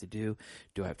do I have to do?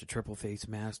 Do I have to triple face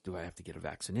mask? Do I have to get a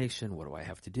vaccination? What do I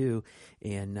have to do?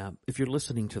 And if you're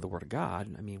listening to the Word of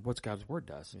God, I mean, what's God's Word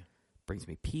does? Brings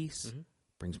me peace,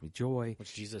 brings me joy.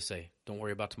 What's Jesus say? Don't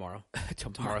worry about tomorrow.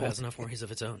 Tomorrow has enough worries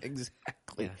of its own.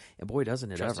 Exactly. Yeah. And boy,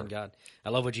 doesn't it Trust ever. in God. I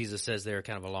love what Jesus says there,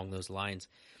 kind of along those lines.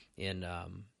 In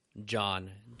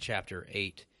John chapter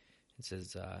 8, it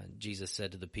says, Jesus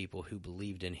said to the people who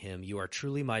believed in him, "You are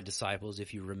truly my disciples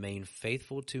if you remain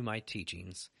faithful to my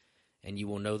teachings, and you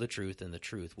will know the truth, and the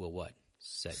truth will" what?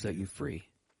 Set you free.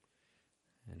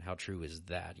 And how true is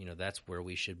that? That's where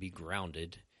we should be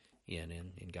grounded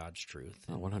in God's truth.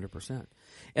 100%.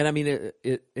 And I mean,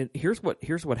 here's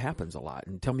what happens a lot.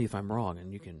 And tell me if I'm wrong,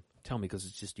 and you can tell me because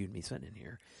it's just you and me sitting in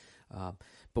here.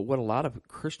 But what a lot of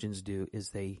Christians do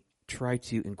is they try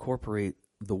to incorporate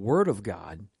the Word of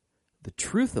God, the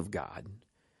truth of God,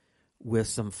 with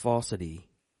some falsity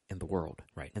in the world.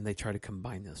 Right. And they try to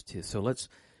combine those two. So let's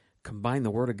combine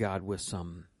the Word of God with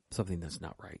something that's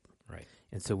not right. Right.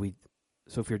 And so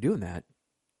if you're doing that,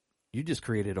 you just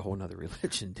created a whole nother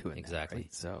religion doing exactly. that,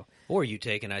 right? So, or you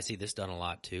take, and I see this done a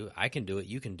lot too. I can do it.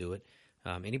 You can do it.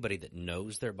 Anybody that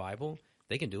knows their Bible,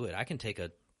 they can do it. I can take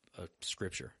a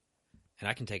scripture, and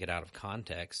I can take it out of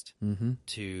context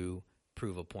to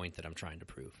prove a point that I'm trying to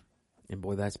prove. And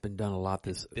boy, that's been done a lot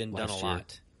It's been done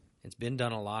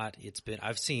a lot.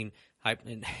 I've seen,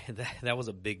 and that was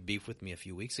a big beef with me a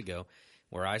few weeks ago,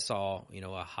 where I saw,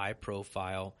 a high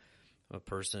profile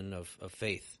person of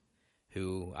faith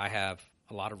who I have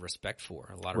a lot of respect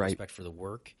for, a lot of respect for the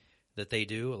work that they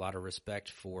do, a lot of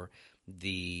respect for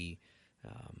the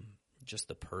just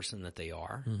the person that they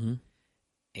are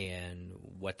and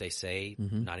what they say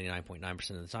 99.9%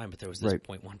 of the time. But there was this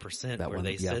 0.1% where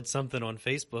they said something on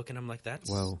Facebook, and I'm like, that's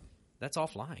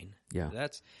offline. Yeah,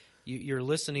 that's you're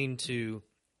listening to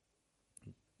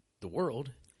the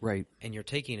world, right? And you're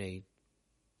taking a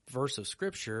verse of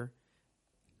Scripture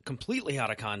completely out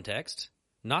of context.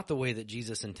 Not the way that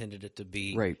Jesus intended it to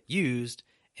be used,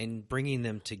 and bringing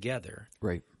them together.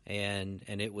 Right. And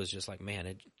it was just like,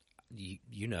 man,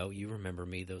 you remember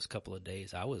me those couple of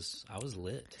days. I was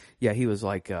lit. Yeah, he was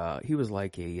like a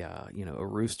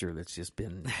rooster that's just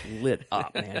been lit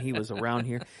up, man. He was around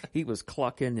here. He was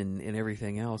clucking and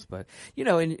everything else. But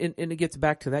and it gets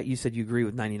back to that. You said you agree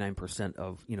with 99%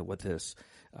 of what this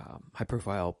high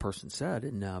profile person said,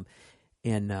 and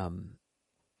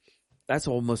that's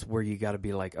almost where you got to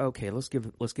be like, okay, let's give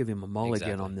him a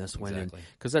mulligan on this one,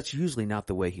 because that's usually not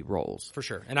the way he rolls. For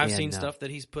sure. And I've seen stuff that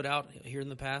he's put out here in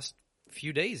the past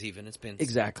few days. Even it's been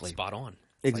spot on.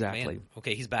 Exactly. Like, man,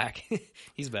 okay, he's back.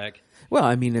 He's back. Well,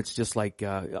 I mean, it's just like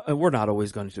we're not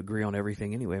always going to agree on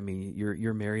everything anyway. I mean,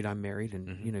 you're married, I'm married,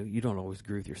 and you don't always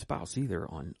agree with your spouse either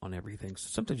on everything. So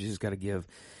sometimes you just got to give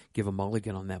a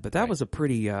mulligan on that. But that was a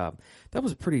pretty out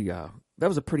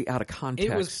of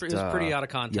context. It was pretty out of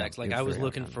context. Yeah, like I was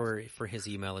looking for his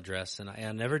email address, and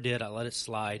I never did. I let it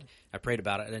slide. I prayed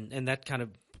about it, and that kind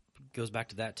of goes back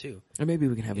to that too. And maybe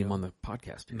we can have him on the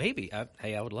podcast too. Maybe.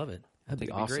 I would love it. That'd be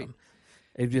awesome. Great.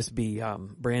 It'd just be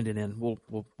Brandon, and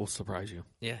we'll surprise you.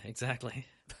 Yeah, exactly.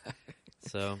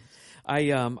 So,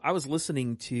 I was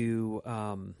listening to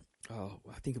I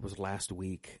think it was last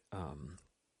week.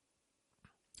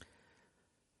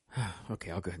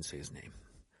 Okay, I'll go ahead and say his name.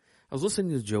 I was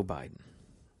listening to Joe Biden.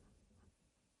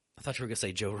 I thought you were going to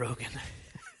say Joe Rogan.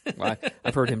 Well,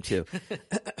 I've heard him too.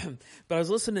 But I was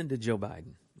listening to Joe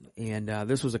Biden, and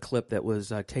this was a clip that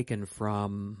was taken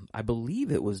from, I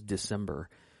believe it was December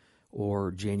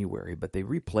or January, but they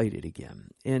replayed it again.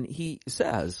 And he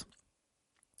says,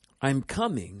 "I'm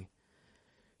coming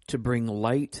to bring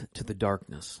light to the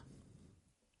darkness."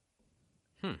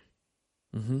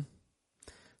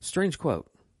 Strange quote.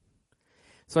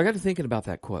 So I got to thinking about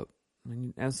that quote.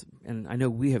 And I know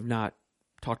we have not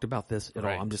talked about this at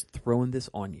all. I'm just throwing this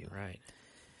on you. Right.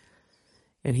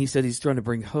 And he said he's trying to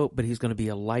bring hope, but he's going to be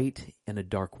a light in a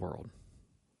dark world.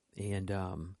 And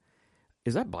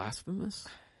is that blasphemous?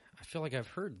 I feel like I've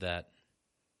heard that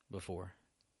before.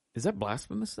 Is that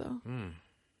blasphemous though?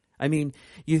 I mean,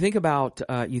 you think about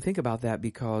that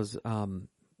because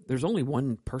there's only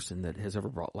one person that has ever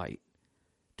brought light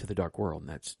to the dark world, and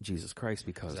that's Jesus Christ.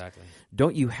 Because exactly.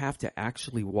 Don't you have to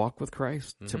actually walk with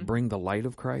Christ to bring the light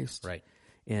of Christ? Right.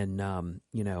 And, and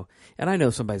I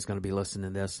know somebody's going to be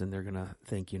listening to this and they're going to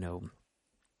think, you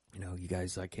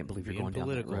guys, I can't believe you're going down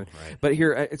that road. Right. But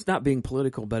here, it's not being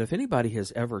political, but if anybody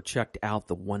has ever checked out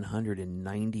the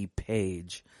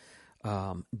 190-page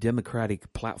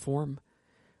Democratic platform,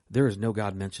 there is no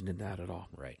God mentioned in that at all.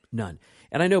 Right. None.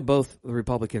 And I know both the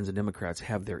Republicans and Democrats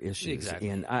have their issues. Exactly.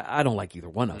 And I don't like either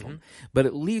one of them. But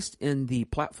at least in the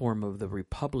platform of the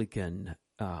Republican,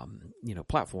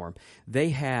 platform, they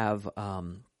have,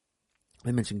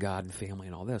 they mention God and family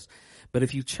and all this. But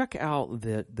if you check out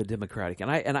the Democratic, and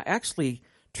I actually,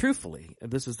 truthfully,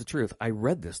 this is the truth, I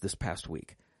read this past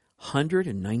week,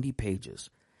 190 pages.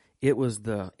 It was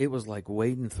like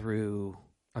wading through.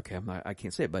 Okay, I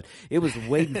can't say it, but it was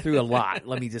wading through a lot.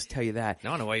 Let me just tell you that. I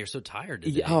don't know why you're so tired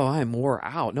today. Oh, I'm wore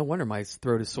out. No wonder my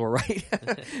throat is sore, right?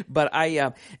 But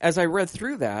as I read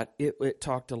through that, it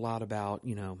talked a lot about,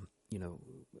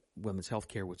 women's health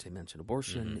care, which they mentioned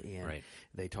abortion, and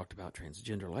they talked about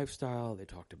transgender lifestyle. They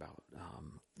talked about,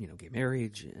 gay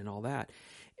marriage and all that.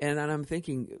 And I'm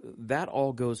thinking that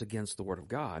all goes against the Word of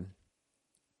God.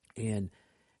 And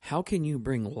how can you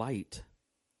bring light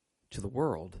to the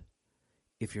world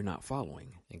if you're not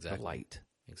following the light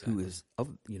who is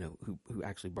who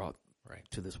actually brought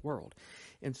to this world?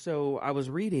 And so I was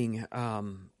reading,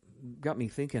 got me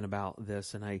thinking about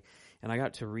this, and I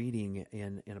got to reading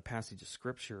in a passage of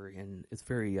scripture, and it's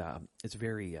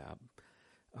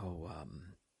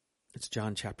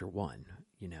John chapter 1.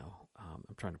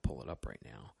 I'm trying to pull it up right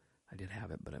now. I did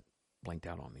have it, but it blanked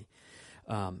out on me.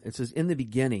 It says, "In the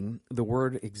beginning, the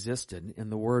Word existed,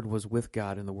 and the Word was with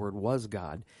God, and the Word was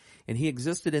God. And He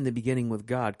existed in the beginning with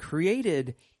God,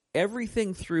 created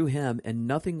everything through Him, and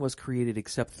nothing was created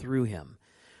except through Him.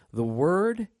 The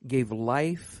Word gave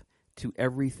life to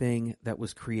everything that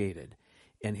was created,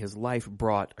 and His life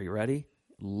brought," are you ready?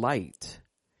 "Light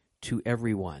to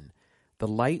everyone. The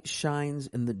light shines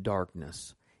in the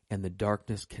darkness, and the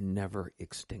darkness can never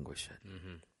extinguish it."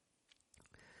 Mm-hmm.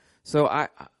 So I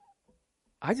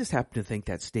just happen to think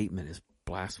that statement is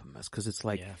blasphemous, because it's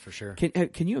like, yeah, for sure.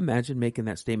 Can you imagine making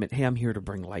that statement? Hey, I'm here to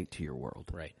bring light to your world.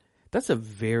 Right. That's a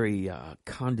very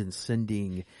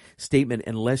condescending statement,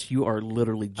 unless you are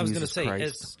literally Jesus Christ. I was going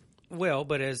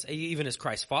to say, even as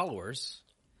Christ followers,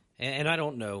 and I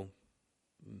don't know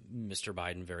Mr.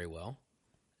 Biden very well,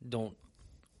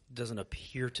 doesn't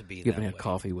appear to be that way. You haven't had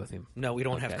coffee with him. No, we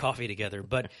don't have coffee together.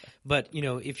 But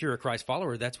if you're a Christ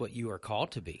follower, that's what you are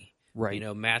called to be. Right.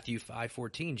 Matthew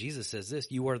 5:14, Jesus says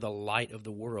this: "You are the light of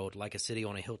the world, like a city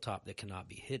on a hilltop that cannot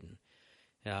be hidden."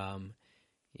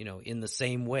 In the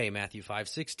same way, Matthew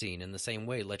 5:16, in the same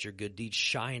way, let your good deeds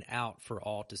shine out for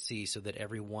all to see, so that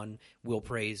everyone will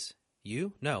praise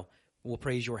you. No, will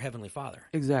praise your heavenly Father.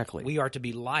 Exactly. We are to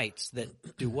be lights that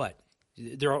do what?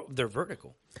 They're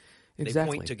vertical.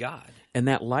 Exactly. They point to God. And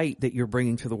that light that you're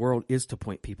bringing to the world is to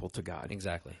point people to God.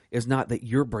 Exactly. It's not that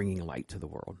you're bringing light to the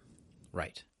world.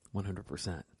 Right.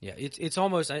 100%. Yeah, it's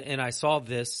almost, and I saw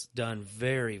this done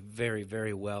very, very,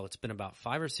 very well. It's been about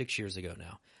 5 or 6 years ago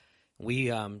now.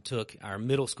 We took our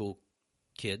middle school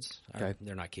kids.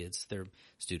 They're not kids; they're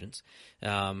students.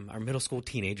 Our middle school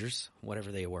teenagers,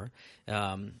 whatever they were,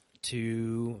 it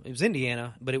was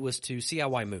Indiana, but it was to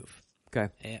CIY Move.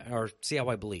 Okay. Or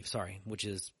CIY Believe, which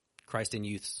is Christ in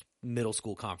Youth's middle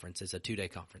school conference. It's a 2-day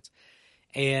conference.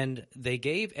 And they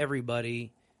gave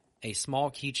everybody a small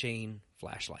keychain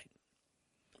flashlight.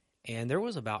 And there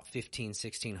was about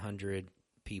 1,600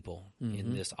 people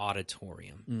in this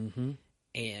auditorium. Mm-hmm.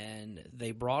 And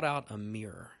they brought out a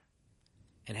mirror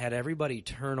and had everybody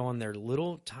turn on their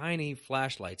little tiny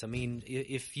flashlights. I mean,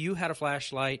 if you had a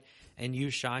flashlight and you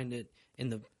shined it in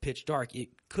the pitch dark, it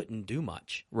couldn't do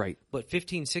much. Right. But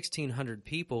 1,600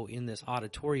 people in this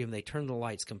auditorium, they turned the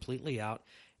lights completely out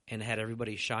and had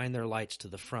everybody shine their lights to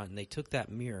the front. And they took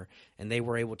that mirror and they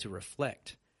were able to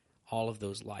reflect all of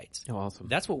those lights. Oh, awesome.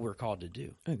 That's what we're called to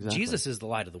do. Exactly. Jesus is the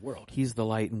light of the world. He's the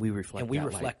light, and we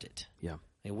reflect it. Yeah.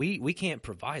 And we can't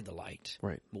provide the light,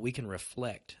 right? But we can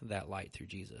reflect that light through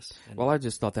Jesus. Well, I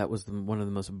just thought that was one of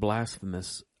the most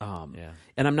blasphemous. And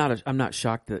I'm not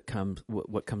shocked that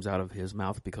what comes out of his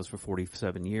mouth, because for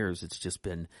 47 years it's just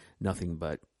been nothing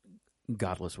but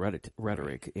godless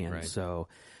rhetoric, and so.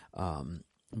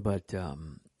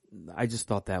 I just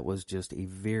thought that was just a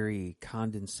very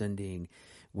condescending,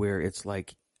 where it's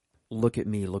like, look at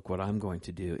me, look what I'm going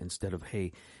to do, instead of,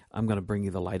 hey, I'm going to bring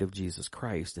you the light of Jesus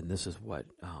Christ, and this is what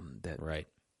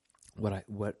what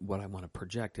I want to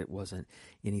project. It wasn't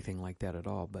anything like that at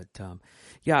all. But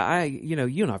yeah,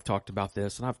 you and I've talked about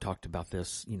this, and I've talked about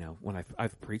this, when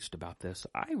I've preached about this.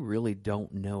 I really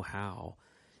don't know how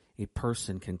a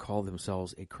person can call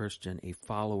themselves a Christian, a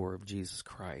follower of Jesus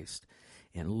Christ,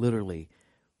 and literally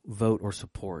vote or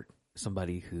support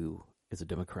somebody who is a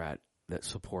Democrat that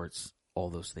supports all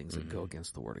those things that go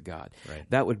against the Word of God. Right.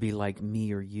 That would be like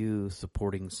me or you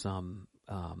supporting some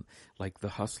like the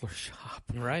Hustler Shop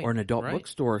or an adult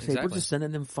bookstore. Say, we're just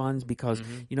sending them funds because,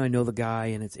 I know the guy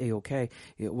and it's A-okay.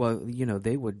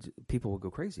 People would go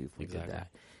crazy if we did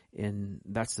that. And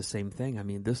that's the same thing. I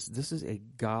mean, this is a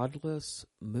godless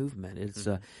movement. It's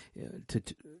to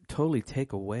totally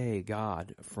take away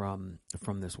God from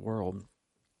this world.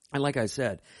 And like I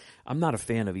said, I'm not a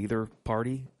fan of either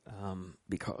party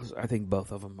because I think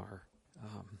both of them are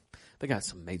they got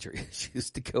some major issues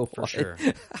to go for sure.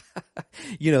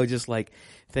 Just like,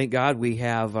 thank God we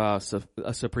have a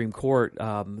Supreme Court,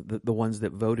 the ones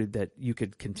that voted that you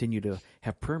could continue to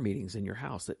have prayer meetings in your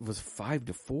house. It was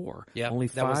 5-4. Yeah, only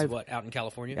 5. That was what, out in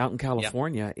California? Out in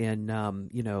California, yeah. And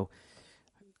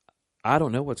I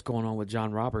don't know what's going on with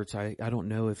John Roberts. I don't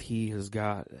know if he has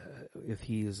got if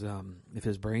his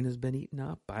brain has been eaten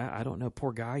up. I don't know.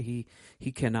 Poor guy.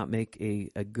 He cannot make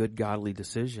a good godly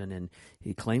decision, and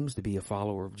he claims to be a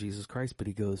follower of Jesus Christ, but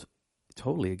he goes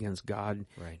totally against God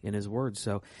in his word.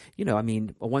 So,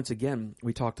 once again,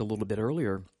 we talked a little bit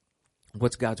earlier.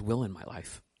 What's God's will in my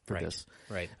life for this?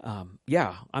 Right.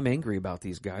 Yeah, I'm angry about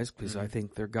these guys because I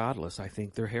think they're godless. I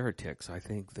think they're heretics. I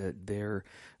think that they're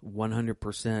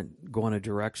 100% going a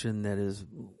direction that is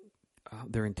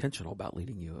they're intentional about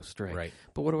leading you astray. Right.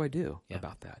 But what do I do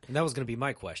about that? And that was going to be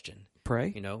my question.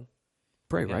 Pray.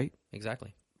 Pray, yeah, right?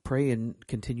 Exactly. Pray and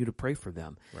continue to pray for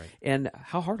them. Right. And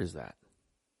how hard is that?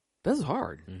 That is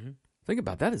hard. Mm-hmm. Think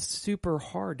about that. It's super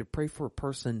hard to pray for a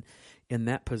person in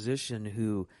that position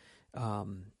who,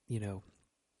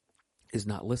 is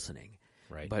not listening.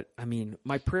 Right. But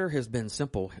my prayer has been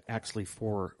simple actually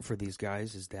for these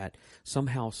guys, is that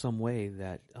somehow, some way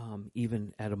that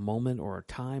even at a moment or a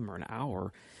time or an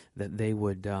hour that they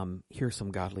would hear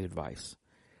some godly advice,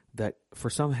 that for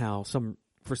some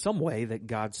way that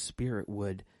God's Spirit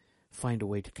would find a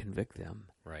way to convict them,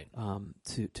 right?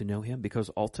 To know Him,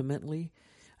 because ultimately,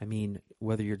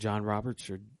 whether you're John Roberts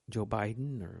or Joe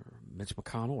Biden or Mitch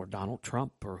McConnell or Donald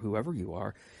Trump or whoever you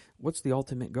are, what's the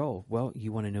ultimate goal? Well,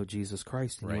 you want to know Jesus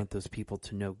Christ, and you want those people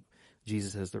to know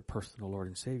Jesus as their personal Lord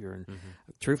and Savior. And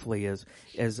truthfully, as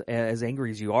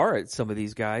angry as you are at some of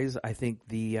these guys, I think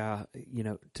to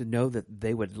know that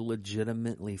they would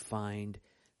legitimately find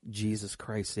Jesus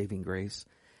Christ saving grace,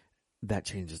 that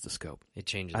changes the scope. It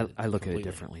changes. I look at it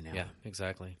differently now. Yeah,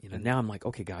 exactly. Now I'm like,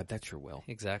 okay, God, that's your will.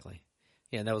 Exactly.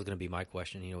 Yeah, and that was going to be my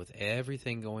question. With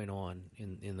everything going on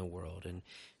in the world,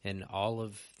 and all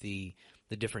of the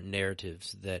different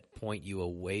narratives that point you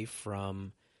away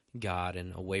from God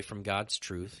and away from God's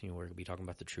truth. We're going to be talking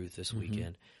about the truth this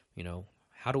weekend.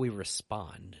 How do we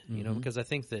respond? Because I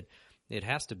think that it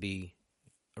has to be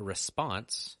a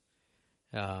response.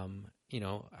 I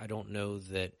don't know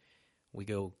that we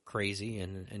go crazy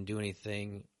and do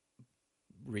anything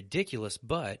ridiculous,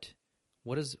 but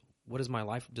what is my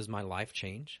life? Does my life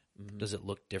change? Does it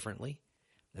look differently?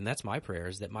 And that's my prayer,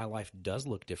 is that my life does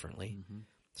look differently,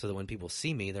 so that when people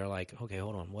see me, they're like, okay,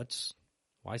 hold on, why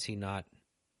is he not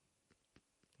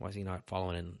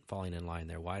falling in line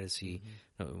there? Why does he?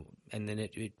 And then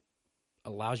it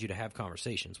allows you to have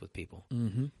conversations with people,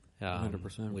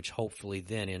 100%, which hopefully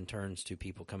then in turns to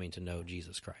people coming to know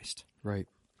Jesus Christ. Right.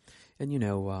 And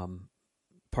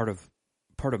part of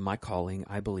my calling,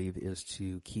 I believe, is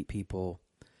to keep people,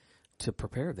 to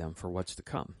prepare them for what's to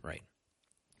come. Right.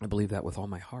 I believe that with all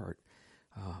my heart.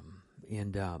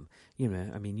 And I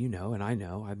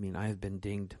know, I have been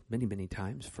dinged many, many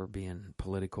times for being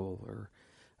political or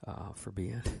for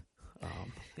being,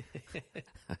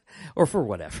 or for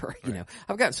whatever,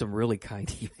 I've got some really kind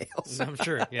emails. I'm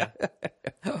sure. Yeah.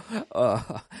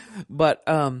 But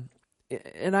I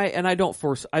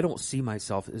don't see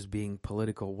myself as being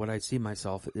political. What I see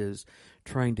myself is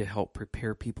trying to help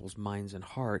prepare people's minds and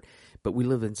heart. But we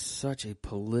live in such a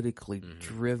politically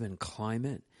driven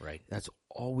climate. Right. That's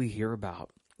all we hear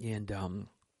about. And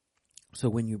so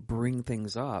when you bring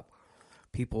things up,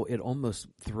 people, it almost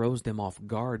throws them off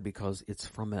guard because it's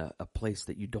from a place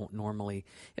that you don't normally.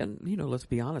 And, let's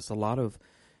be honest, a lot of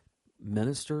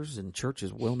ministers and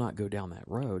churches will not go down that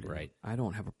road. Right. I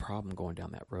don't have a problem going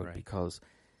down that road because,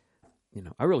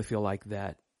 I really feel like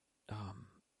that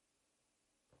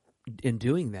in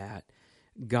doing that,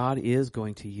 God is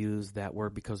going to use that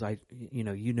word because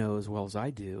you know as well as I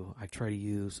do, I try to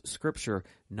use Scripture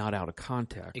not out of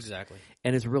context. Exactly.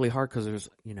 And it's really hard because there's,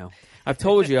 I've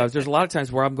told you, there's a lot of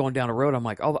times where I'm going down a road, I'm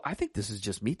like, oh, I think this is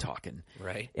just me talking.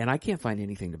 Right. And I can't find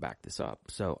anything to back this up.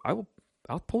 So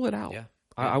I'll pull it out. Yeah.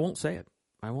 I won't say it.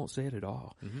 I won't say it at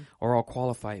all. Mm-hmm. Or I'll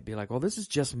qualify it, be like, well, this is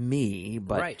just me,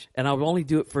 but, right. And I'll only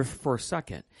do it for a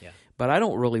second. Yeah. But I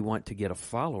don't really want to get a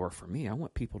follower for me. I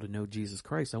want people to know Jesus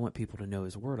Christ. I want people to know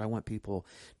His Word. I want people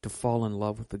to fall in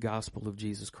love with the gospel of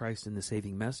Jesus Christ and the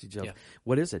saving message of,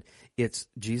 what is it? It's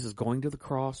Jesus going to the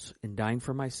cross and dying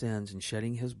for my sins and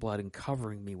shedding His blood and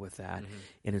covering me with that. Mm-hmm.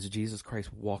 And it's Jesus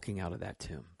Christ walking out of that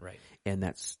tomb. Right. And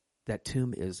that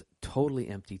tomb is totally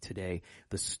empty today.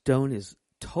 The stone is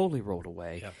totally rolled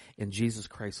away. Yeah. And Jesus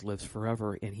Christ lives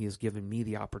forever, and He has given me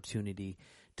the opportunity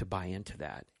to buy into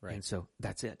that. Right. And so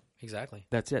that's it. Exactly.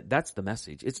 That's it. That's the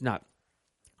message. It's not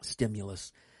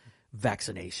stimulus,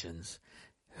 vaccinations,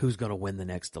 who's going to win the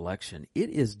next election.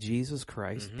 It is Jesus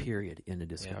Christ, period, in the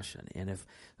discussion. Yeah. And if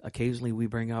occasionally we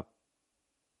bring up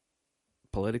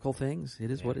political things, it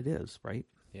is what it is, right?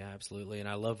 Yeah, absolutely. And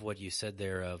I love what you said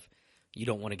there of you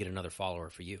don't want to get another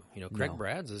follower for you. Craig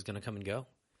Brads is going to come and go.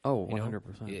 Oh,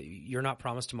 100%. You're not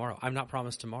promised tomorrow. I'm not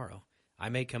promised tomorrow. I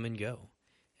may come and go.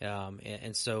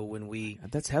 And so when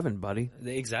that's heaven, buddy.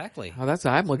 Exactly. Oh,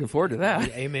 I'm looking forward to that.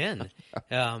 Amen.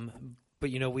 But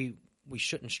we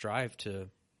shouldn't strive to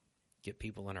get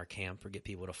people in our camp or get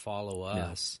people to follow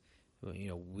us.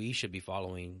 No. We should be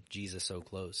following Jesus so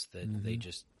close that they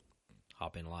just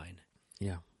hop in line.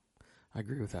 Yeah, I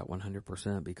agree with that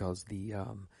 100% because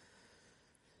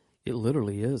it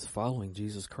literally is following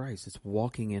Jesus Christ. It's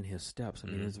walking in His steps.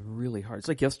 I mean, it's really hard. It's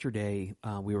like yesterday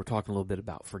we were talking a little bit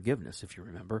about forgiveness, if you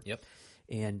remember. Yep.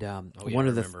 And one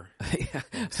of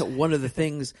the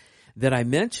things that I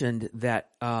mentioned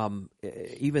that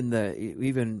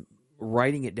even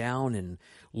writing it down and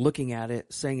looking at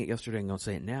it, saying it yesterday and going to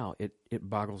say it now, it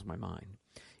boggles my mind,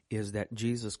 is that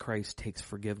Jesus Christ takes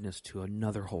forgiveness to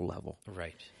another whole level.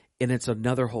 Right. And it's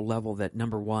another whole level that,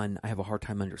 number one, I have a hard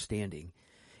time understanding.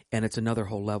 And it's another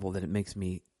whole level that it makes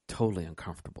me totally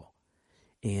uncomfortable.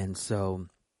 And so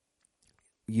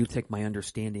you take my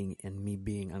understanding and me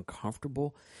being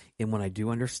uncomfortable, and when I do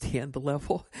understand the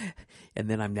level, and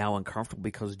then I'm now uncomfortable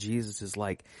because Jesus is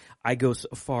like, I go so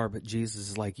far, but Jesus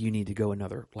is like, you need to go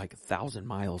another 1,000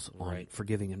 miles on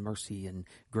forgiving and mercy and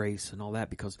grace and all that,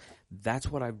 because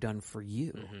that's what I've done for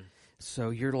you. Mm-hmm. So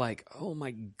you're like, oh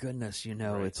my goodness,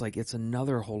 it's like it's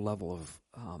another whole level of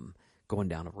going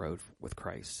down a road with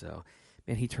Christ. So,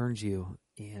 man, He turns you,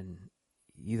 and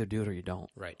you either do it or you don't.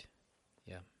 Right.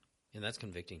 Yeah. And that's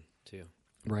convicting, too.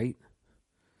 Right.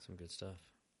 Some good stuff.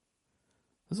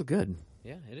 This is good.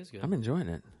 Yeah, it is good. I'm enjoying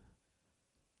it.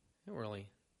 Yeah, we're only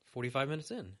 45 minutes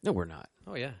in. No, we're not.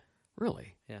 Oh, yeah.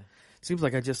 Really? Yeah. Seems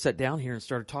like I just sat down here and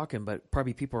started talking, but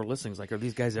probably people are listening. It's like, are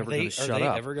these guys ever going to shut up? Are they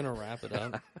ever going to wrap it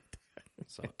up?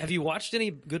 So, have you watched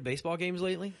any good baseball games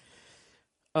lately?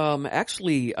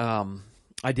 Actually,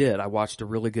 I did. I watched a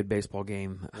really good baseball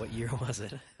game. What year was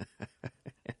it?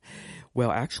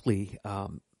 Well, actually,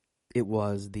 it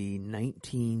was the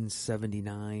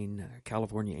 1979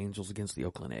 California Angels against the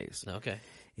Oakland A's. Okay.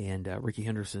 And Ricky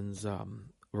Henderson's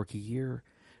rookie year,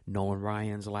 Nolan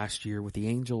Ryan's last year with the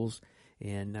Angels.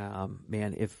 And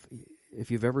man, if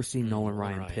you've ever seen Nolan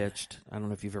Ryan pitched, I don't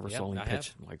know if you've ever saw him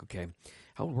pitch. I'm like, okay,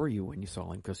 how old were you when you saw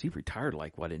him? Because he retired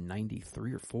in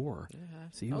 93 or 4. Yeah,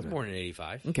 so I was born in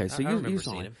 85. Okay, so I remember you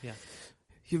saw seeing him. Yeah.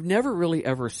 You've never really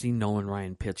ever seen Nolan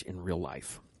Ryan pitch in real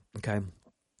life, okay?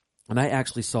 And I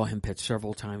actually saw him pitch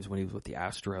several times when he was with the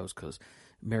Astros, because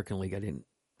American League I didn't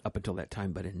up until that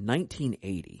time. But in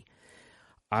 1980,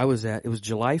 it was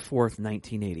July 4th,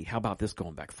 1980. How about this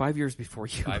going back 5 years before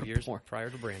you 5 were years born? Prior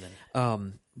to Brandon.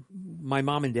 My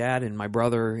mom and dad and my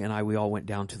brother and we all went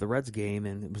down to the Reds game,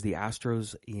 and it was the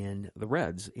Astros and the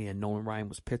Reds, and Nolan Ryan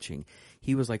was pitching.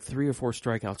 He was like 3 or 4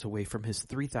 strikeouts away from his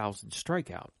 3,000th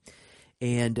strikeout.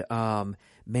 And,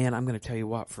 man, I'm going to tell you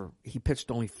what, he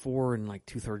pitched only 4 and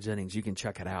 2/3 innings. You can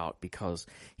check it out because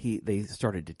they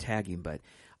started to tag him. But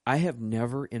I have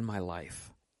never in my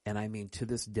life, and I mean to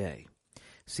this day,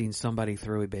 seen somebody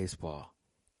throw a baseball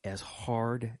as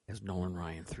hard as Nolan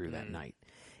Ryan threw that night.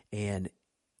 And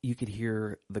you could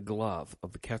hear the glove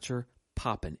of the catcher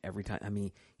popping every time. I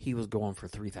mean, he was going for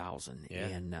 3,000,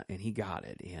 and he got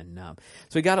it. And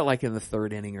so he got it in the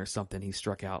 3rd inning or something. He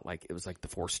struck out it was the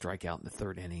 4th strikeout in the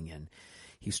 3rd inning, and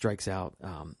he strikes out,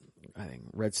 I think,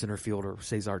 Red center fielder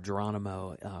Cesar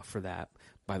Geronimo for that.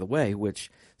 By the way,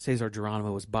 which Cesar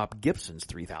Geronimo was Bob Gibson's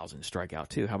 3,000 strikeout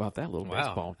too. How about that little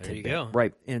baseball? There you go.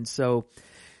 Right. And so,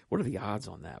 what are the odds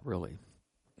on that, really?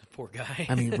 Poor guy.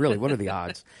 I mean, really, what are the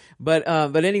odds? But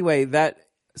anyway,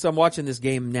 so I'm watching this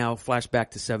game now,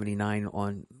 flashback to 79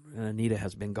 on, Anita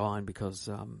has been gone because,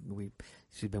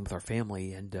 she's been with our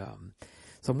family. And,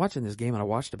 so I'm watching this game and I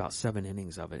watched about 7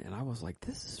 innings of it and I was like,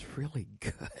 this is really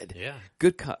good. Yeah.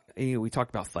 Good cut. We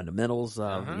talked about fundamentals, the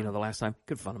last time.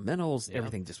 Good fundamentals. Yeah.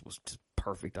 Everything just was just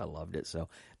perfect. I loved it. So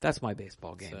that's my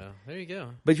baseball game. So there you go.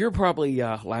 But you're probably,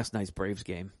 last night's Braves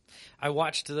game. I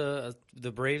watched the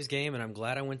Braves game and I'm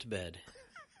glad I went to bed.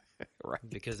 Right.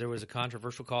 Because there was a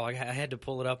controversial call. I had to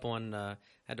pull it up on. I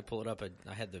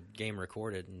had the game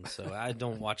recorded, and so I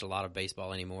don't watch a lot of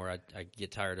baseball anymore. I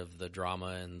get tired of the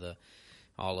drama and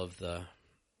all of the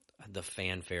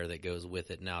fanfare that goes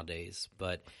with it nowadays.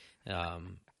 But I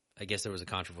guess there was a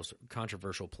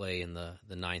controversial play in the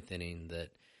 9th inning that,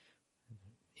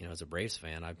 as a Braves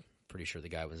fan, I'm pretty sure the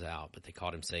guy was out, but they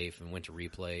caught him safe and went to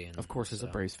replay. And of course, as a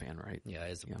Braves fan, right? Yeah,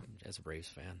 as a Braves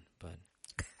fan, but.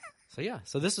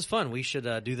 So this is fun. We should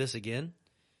do this again.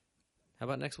 How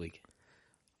about next week?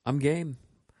 I'm game.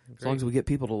 Great. As long as we get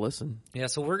people to listen. Yeah,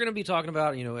 so we're going to be talking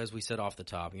about, as we said off the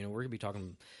top, we're going to be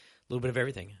talking a little bit of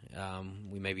everything.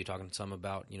 We may be talking some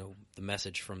about, the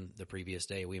message from the previous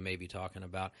day. We may be talking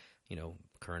about,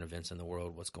 current events in the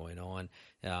world, what's going on.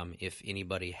 If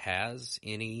anybody has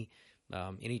any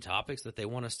topics that they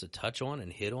want us to touch on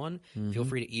and hit on, feel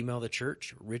free to email the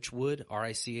church, Richwood,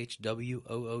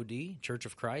 RICHWOOD, Church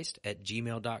of Christ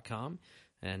 @gmail.com.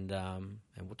 And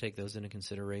we'll take those into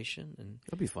consideration. And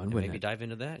it'll be fun, maybe dive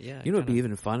into that. Yeah. It'd be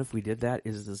even fun if we did that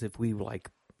is as if we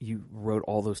you wrote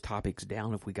all those topics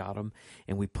down if we got them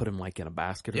and we put them in a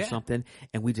basket or something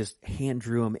and we just hand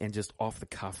drew them and just off the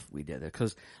cuff we did it.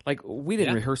 Cause we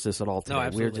didn't rehearse this at all today.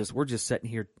 No, we're just sitting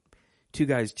here, 2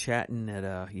 guys chatting at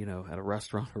a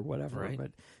restaurant or whatever,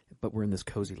 right. but we're in this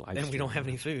cozy life. And we don't have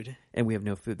any food. And we have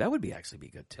no food. That would actually be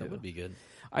good too. That would be good.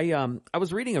 I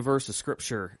was reading a verse of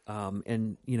scripture,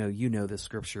 and you know this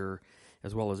scripture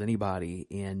as well as anybody.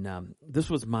 And,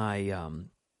 this was my,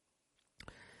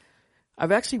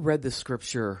 I've actually read this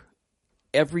scripture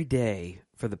every day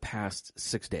for the past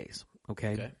 6 days.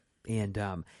 Okay. And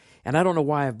I don't know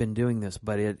why I've been doing this,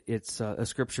 but it's a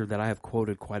scripture that I have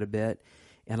quoted quite a bit.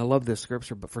 And I love this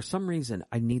scripture, but for some reason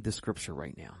I need the scripture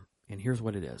right now. And here's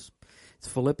what it is. It's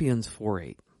Philippians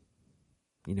 4:8.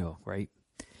 Right?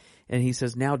 And he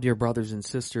says, now, dear brothers and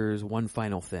sisters, one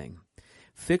final thing.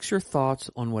 Fix your thoughts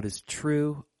on what is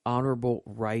true, honorable,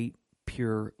 right,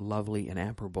 pure, lovely, and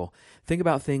admirable. Think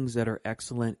about things that are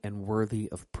excellent and worthy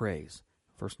of praise.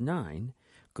 Verse 9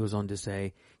 goes on to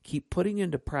say, keep putting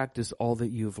into practice all that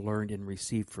you've learned and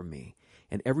received from me,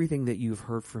 and everything that you've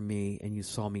heard from me and you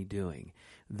saw me doing.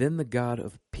 Then the God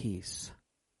of peace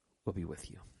will be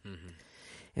with you. Mm-hmm.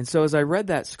 And so as I read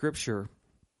that scripture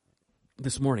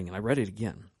this morning, and I read it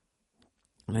again,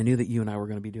 and I knew that you and I were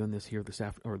going to be doing this here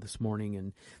this morning,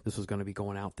 and this was going to be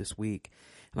going out this week.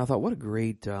 And I thought, what a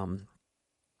great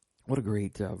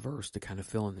verse to kind of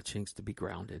fill in the chinks, to be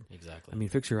grounded. Exactly. I mean,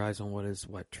 fix your eyes on what is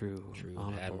true,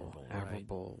 honorable,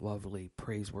 admirable, lovely,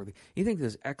 praiseworthy. You think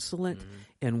this is excellent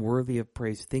and worthy of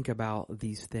praise. Think about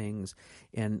these things.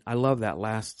 And I love that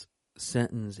last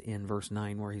sentence in verse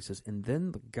 9 where he says, and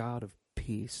then the God of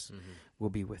peace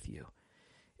will be with you.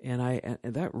 And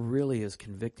that really is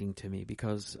convicting to me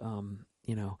because,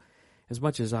 as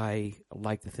much as I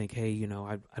like to think, hey,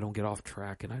 I don't get off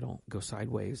track and I don't go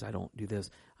sideways, I don't do this,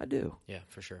 I do. Yeah,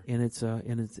 for sure. And it's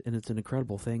an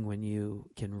incredible thing when you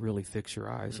can really fix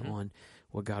your eyes on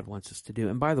what God wants us to do.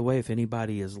 And by the way, if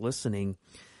anybody is listening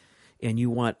and you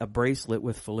want a bracelet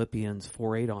with Philippians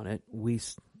 4:8 on it,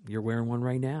 you're wearing one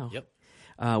right now. Yep.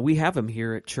 We have them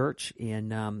here at church,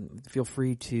 and feel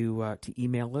free to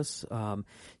email us.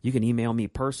 You can email me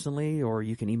personally, or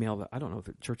you can email I don't know what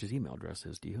the church's email address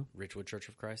is. Do you?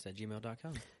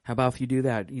 RichwoodChurchofChrist@gmail.com. How about if you do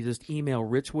that? You just email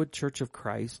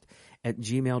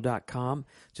richwoodchurchofchrist@gmail.com.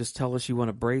 Just tell us you want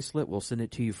a bracelet. We'll send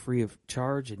it to you free of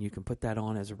charge, and you can put that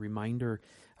on as a reminder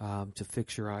to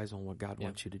fix your eyes on what God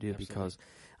wants you to do. Absolutely. Because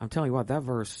I'm telling you what, that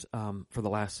verse for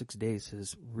the last 6 days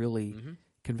has really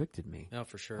convicted me. No,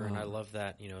 for sure. And I love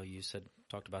that, you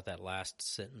talked about that last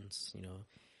sentence,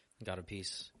 God of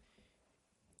peace.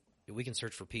 We can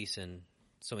search for peace in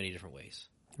so many different ways.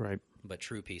 Right. But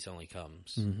true peace only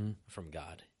comes from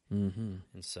God. Mm-hmm.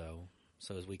 And so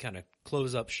as we kind of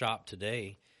close up shop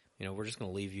today, we're just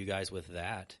going to leave you guys with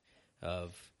that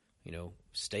of,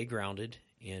 stay grounded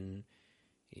in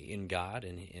God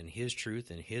and in His truth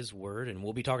and His word. And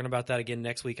we'll be talking about that again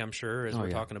next week, I'm sure, as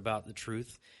we're talking about the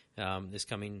truth this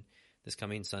coming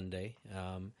Sunday.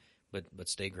 But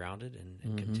stay grounded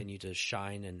and continue to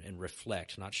shine and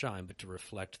reflect, not shine, but to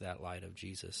reflect that light of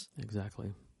Jesus.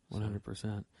 Exactly.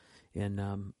 100%.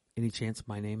 And Any chance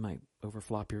my name might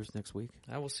overflop yours next week?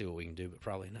 I will see what we can do, but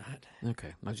probably not.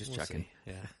 Okay, I was just checking.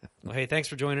 See. Yeah. Well, hey, thanks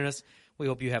for joining us. We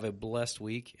hope you have a blessed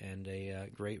week and a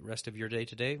great rest of your day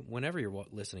today, whenever you're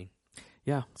listening.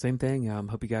 Yeah, same thing.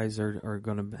 Hope you guys are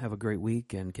going to have a great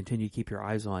week and continue to keep your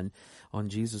eyes on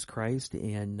Jesus Christ.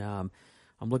 And I'm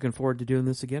looking forward to doing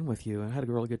this again with you. I had a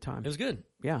really good time. It was good.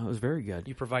 Yeah, it was very good.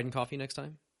 You providing coffee next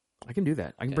time? I can do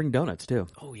that. I can bring donuts too.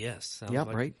 Oh, yes. Yeah,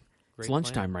 like right. It's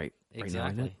lunchtime right exactly. now,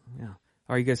 isn't it? Yeah. All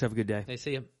right, you guys have a good day. Hey,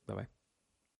 see you. Bye-bye.